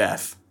welcome the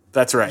death.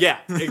 That's right. Yeah,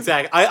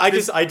 exactly.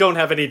 I don't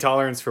have any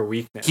tolerance for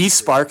weakness. He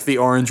sparked the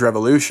Orange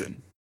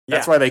Revolution.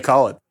 That's why they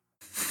call it.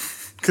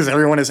 Because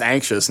everyone is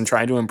anxious and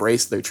trying to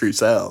embrace their true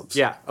selves.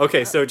 Yeah.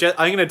 Okay. So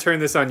I'm going to turn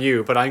this on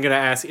you, but I'm going to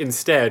ask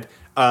instead.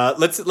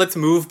 Let's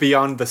move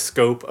beyond the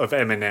scope of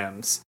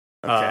M&Ms.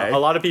 Okay. A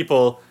lot of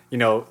people,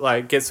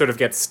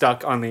 get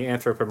stuck on the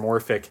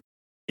anthropomorphic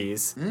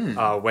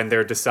when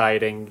they're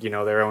deciding,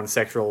 their own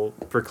sexual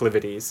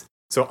proclivities.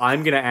 So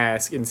I'm going to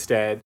ask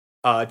instead,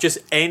 just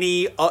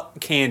any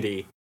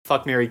candy,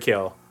 fuck, marry,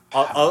 kill,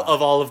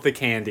 of all of the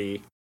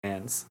candy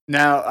brands.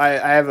 Now, I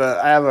have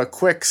a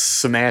quick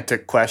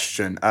semantic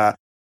question.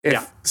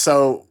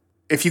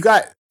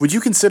 Would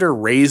you consider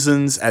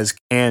raisins as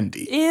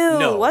candy? Ew,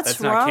 No, what's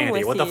that's not wrong candy.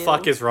 with What you? the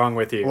fuck is wrong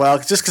with you? Well,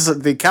 just because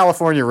the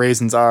California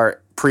raisins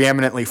are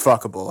preeminently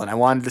fuckable, and I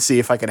wanted to see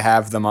if I could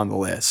have them on the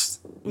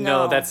list.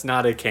 No, that's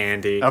not a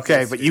candy.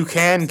 Okay, but you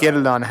can get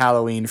it on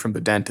Halloween from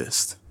the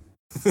dentist.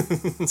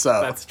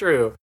 So That's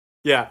true.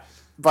 Yeah.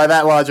 by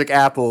that logic,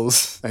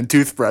 apples and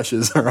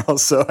toothbrushes are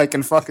also, I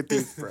can fuck a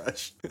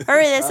toothbrush.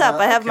 Hurry this up.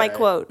 I have my okay.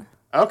 quote.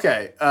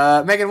 Okay,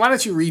 Megan, why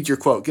don't you read your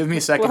quote? Give me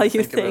a second While to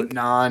you think about think.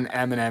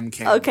 non-M&M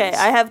candies. Okay,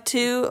 I have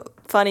two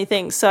funny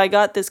things. So I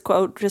got this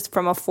quote just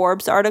from a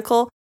Forbes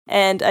article,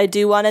 and I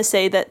do want to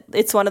say that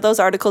it's one of those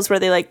articles where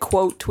they like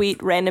quote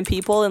tweet random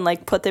people and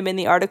like put them in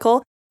the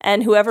article.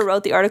 And whoever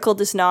wrote the article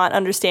does not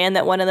understand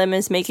that one of them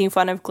is making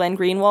fun of Glenn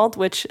Greenwald,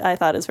 which I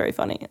thought is very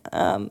funny.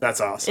 That's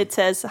awesome. It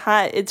says,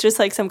 "Hi," it's just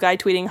like some guy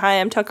tweeting, "Hi,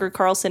 I'm Tucker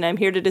Carlson. I'm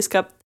here to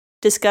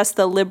discuss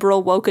the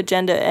liberal woke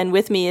agenda, and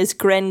with me is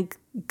Glenn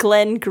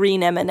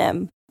Green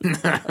M&M."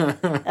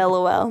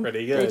 LOL.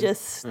 Pretty good.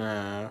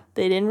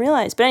 They didn't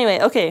realize. But anyway,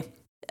 okay.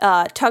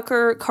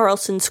 Tucker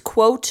Carlson's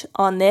quote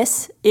on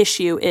this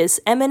issue is,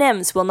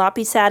 "M&Ms will not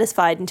be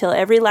satisfied until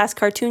every last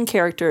cartoon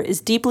character is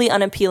deeply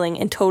unappealing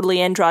and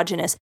totally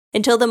androgynous.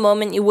 Until the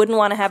moment you wouldn't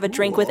want to have a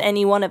drink with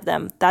any one of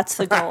them. That's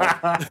the goal."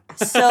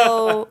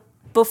 So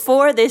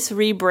before this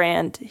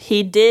rebrand,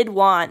 he did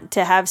want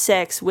to have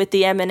sex with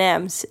the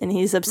M&Ms, and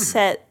he's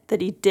upset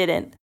that he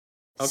didn't.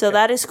 So Okay.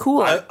 that is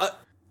cool.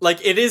 Like,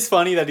 it is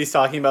funny that he's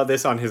talking about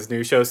this on his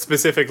new show,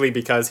 specifically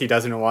because he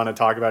doesn't want to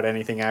talk about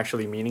anything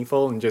actually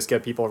meaningful and just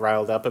get people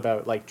riled up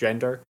about, like,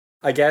 gender,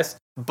 I guess.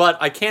 But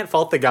I can't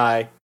fault the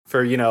guy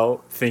for,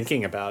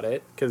 thinking about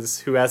it,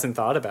 because who hasn't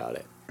thought about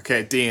it?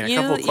 Okay, Dean, a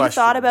couple of You questions.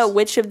 thought about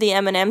which of the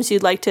M&Ms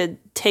you'd like to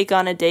take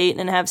on a date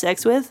and have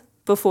sex with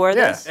before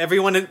this?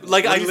 Everyone, I do you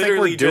think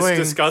literally we're just doing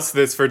discussed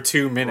this for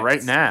 2 minutes.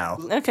 right now.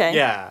 Okay.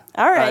 Yeah.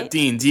 All right.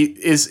 Dean, the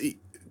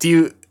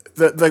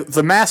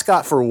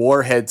mascot for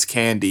Warheads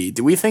Candy,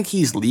 do we think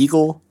he's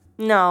legal?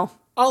 No.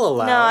 I'll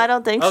allow No, it. I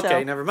don't think so.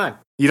 Okay, never mind.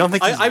 You don't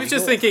think he's I was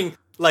just legal? thinking,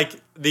 like,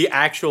 the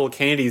actual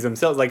candies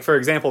themselves. Like, for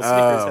example,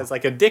 Snickers has,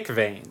 like, a dick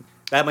vein.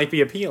 That might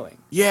be appealing.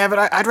 Yeah,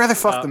 but I'd rather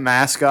fuck the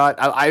mascot.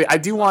 I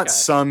do want Okay.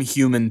 some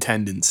human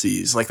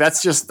tendencies. Like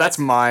that's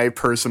my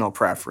personal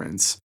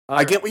preference.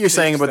 I get what you're Each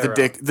saying about their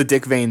the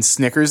Dick Vein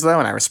Snickers though,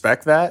 and I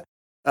respect that.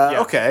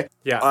 Yeah. Okay.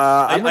 Yeah.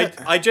 I'm gonna-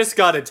 I just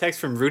got a text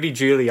from Rudy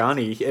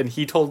Giuliani, and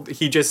he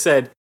just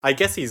said, I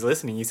guess he's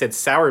listening. He said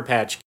Sour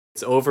Patch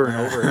Kids over and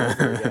over and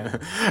over again.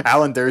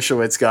 Alan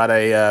Dershowitz got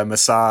a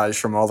massage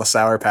from all the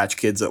Sour Patch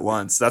Kids at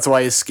once. That's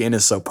why his skin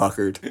is so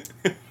puckered.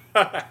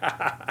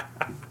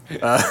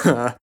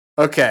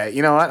 Okay,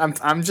 you know what?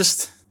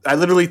 I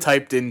literally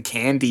typed in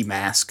candy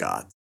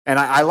mascot. And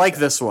I like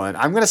this one.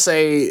 I'm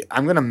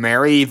gonna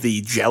marry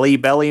the Jelly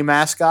Belly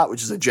mascot,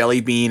 which is a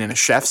jelly bean and a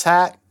chef's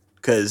hat,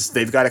 because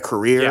they've got a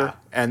career. Yeah.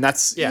 And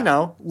that's Yeah.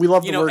 we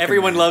love the working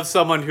Everyone man. loves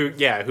someone who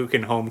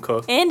can home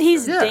cook. And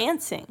he's Yeah.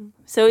 dancing.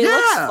 So he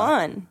looks Yeah.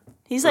 fun.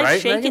 He's like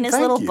Right, shaking Megan? his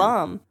Thank little you.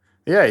 bum.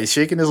 Yeah, he's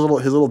shaking his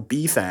little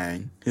bee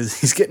thang.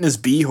 He's getting his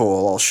bee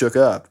hole all shook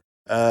up.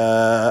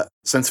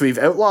 Since we've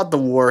outlawed the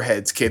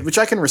Warheads Kid, which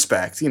I can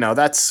respect,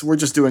 we're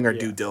just doing our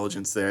due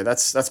diligence there.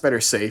 That's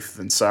better safe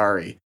than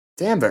sorry.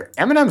 Damn, but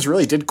M&M's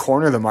really did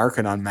corner the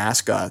market on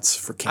mascots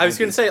for candy. I was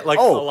gonna say, like,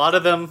 a Oh. lot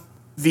of them.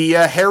 The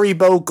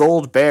Haribo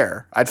Gold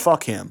Bear. I'd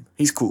fuck him.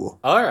 He's cool.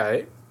 All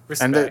right,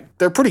 And respect.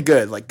 they're pretty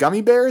good. Like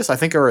gummy bears, I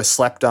think are a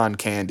slept-on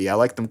candy. I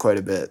like them quite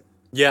a bit.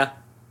 Yeah,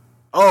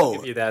 Oh,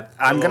 give you that.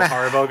 I'm little gonna-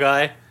 Haribo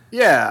guy.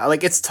 yeah,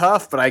 like it's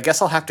tough, but I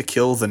guess I'll have to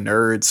kill the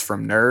nerds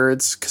from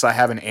nerds because I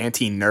have an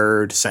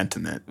anti-nerd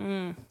sentiment.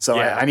 So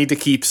Yeah. I need to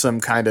keep some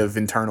kind of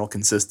internal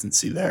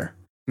consistency there.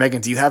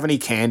 Megan, do you have any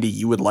candy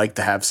you would like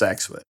to have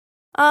sex with?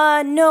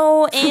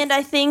 No, and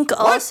I think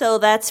also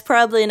that's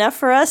probably enough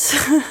for us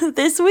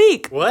this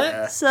week.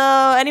 What? So,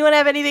 anyone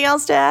have anything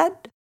else to add?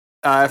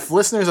 If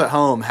listeners at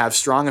home have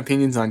strong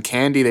opinions on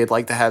candy they'd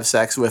like to have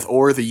sex with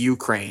or the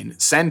Ukraine,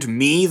 send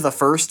me the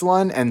first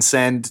one and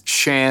send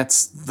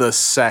Chance the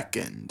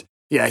second.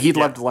 Yeah, he'd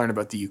love to learn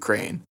about the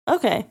Ukraine.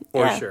 Okay.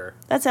 For yeah, sure.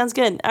 That sounds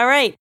good. All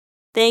right.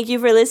 Thank you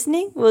for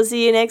listening. We'll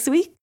see you next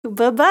week.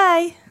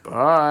 Bye-bye.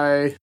 Bye.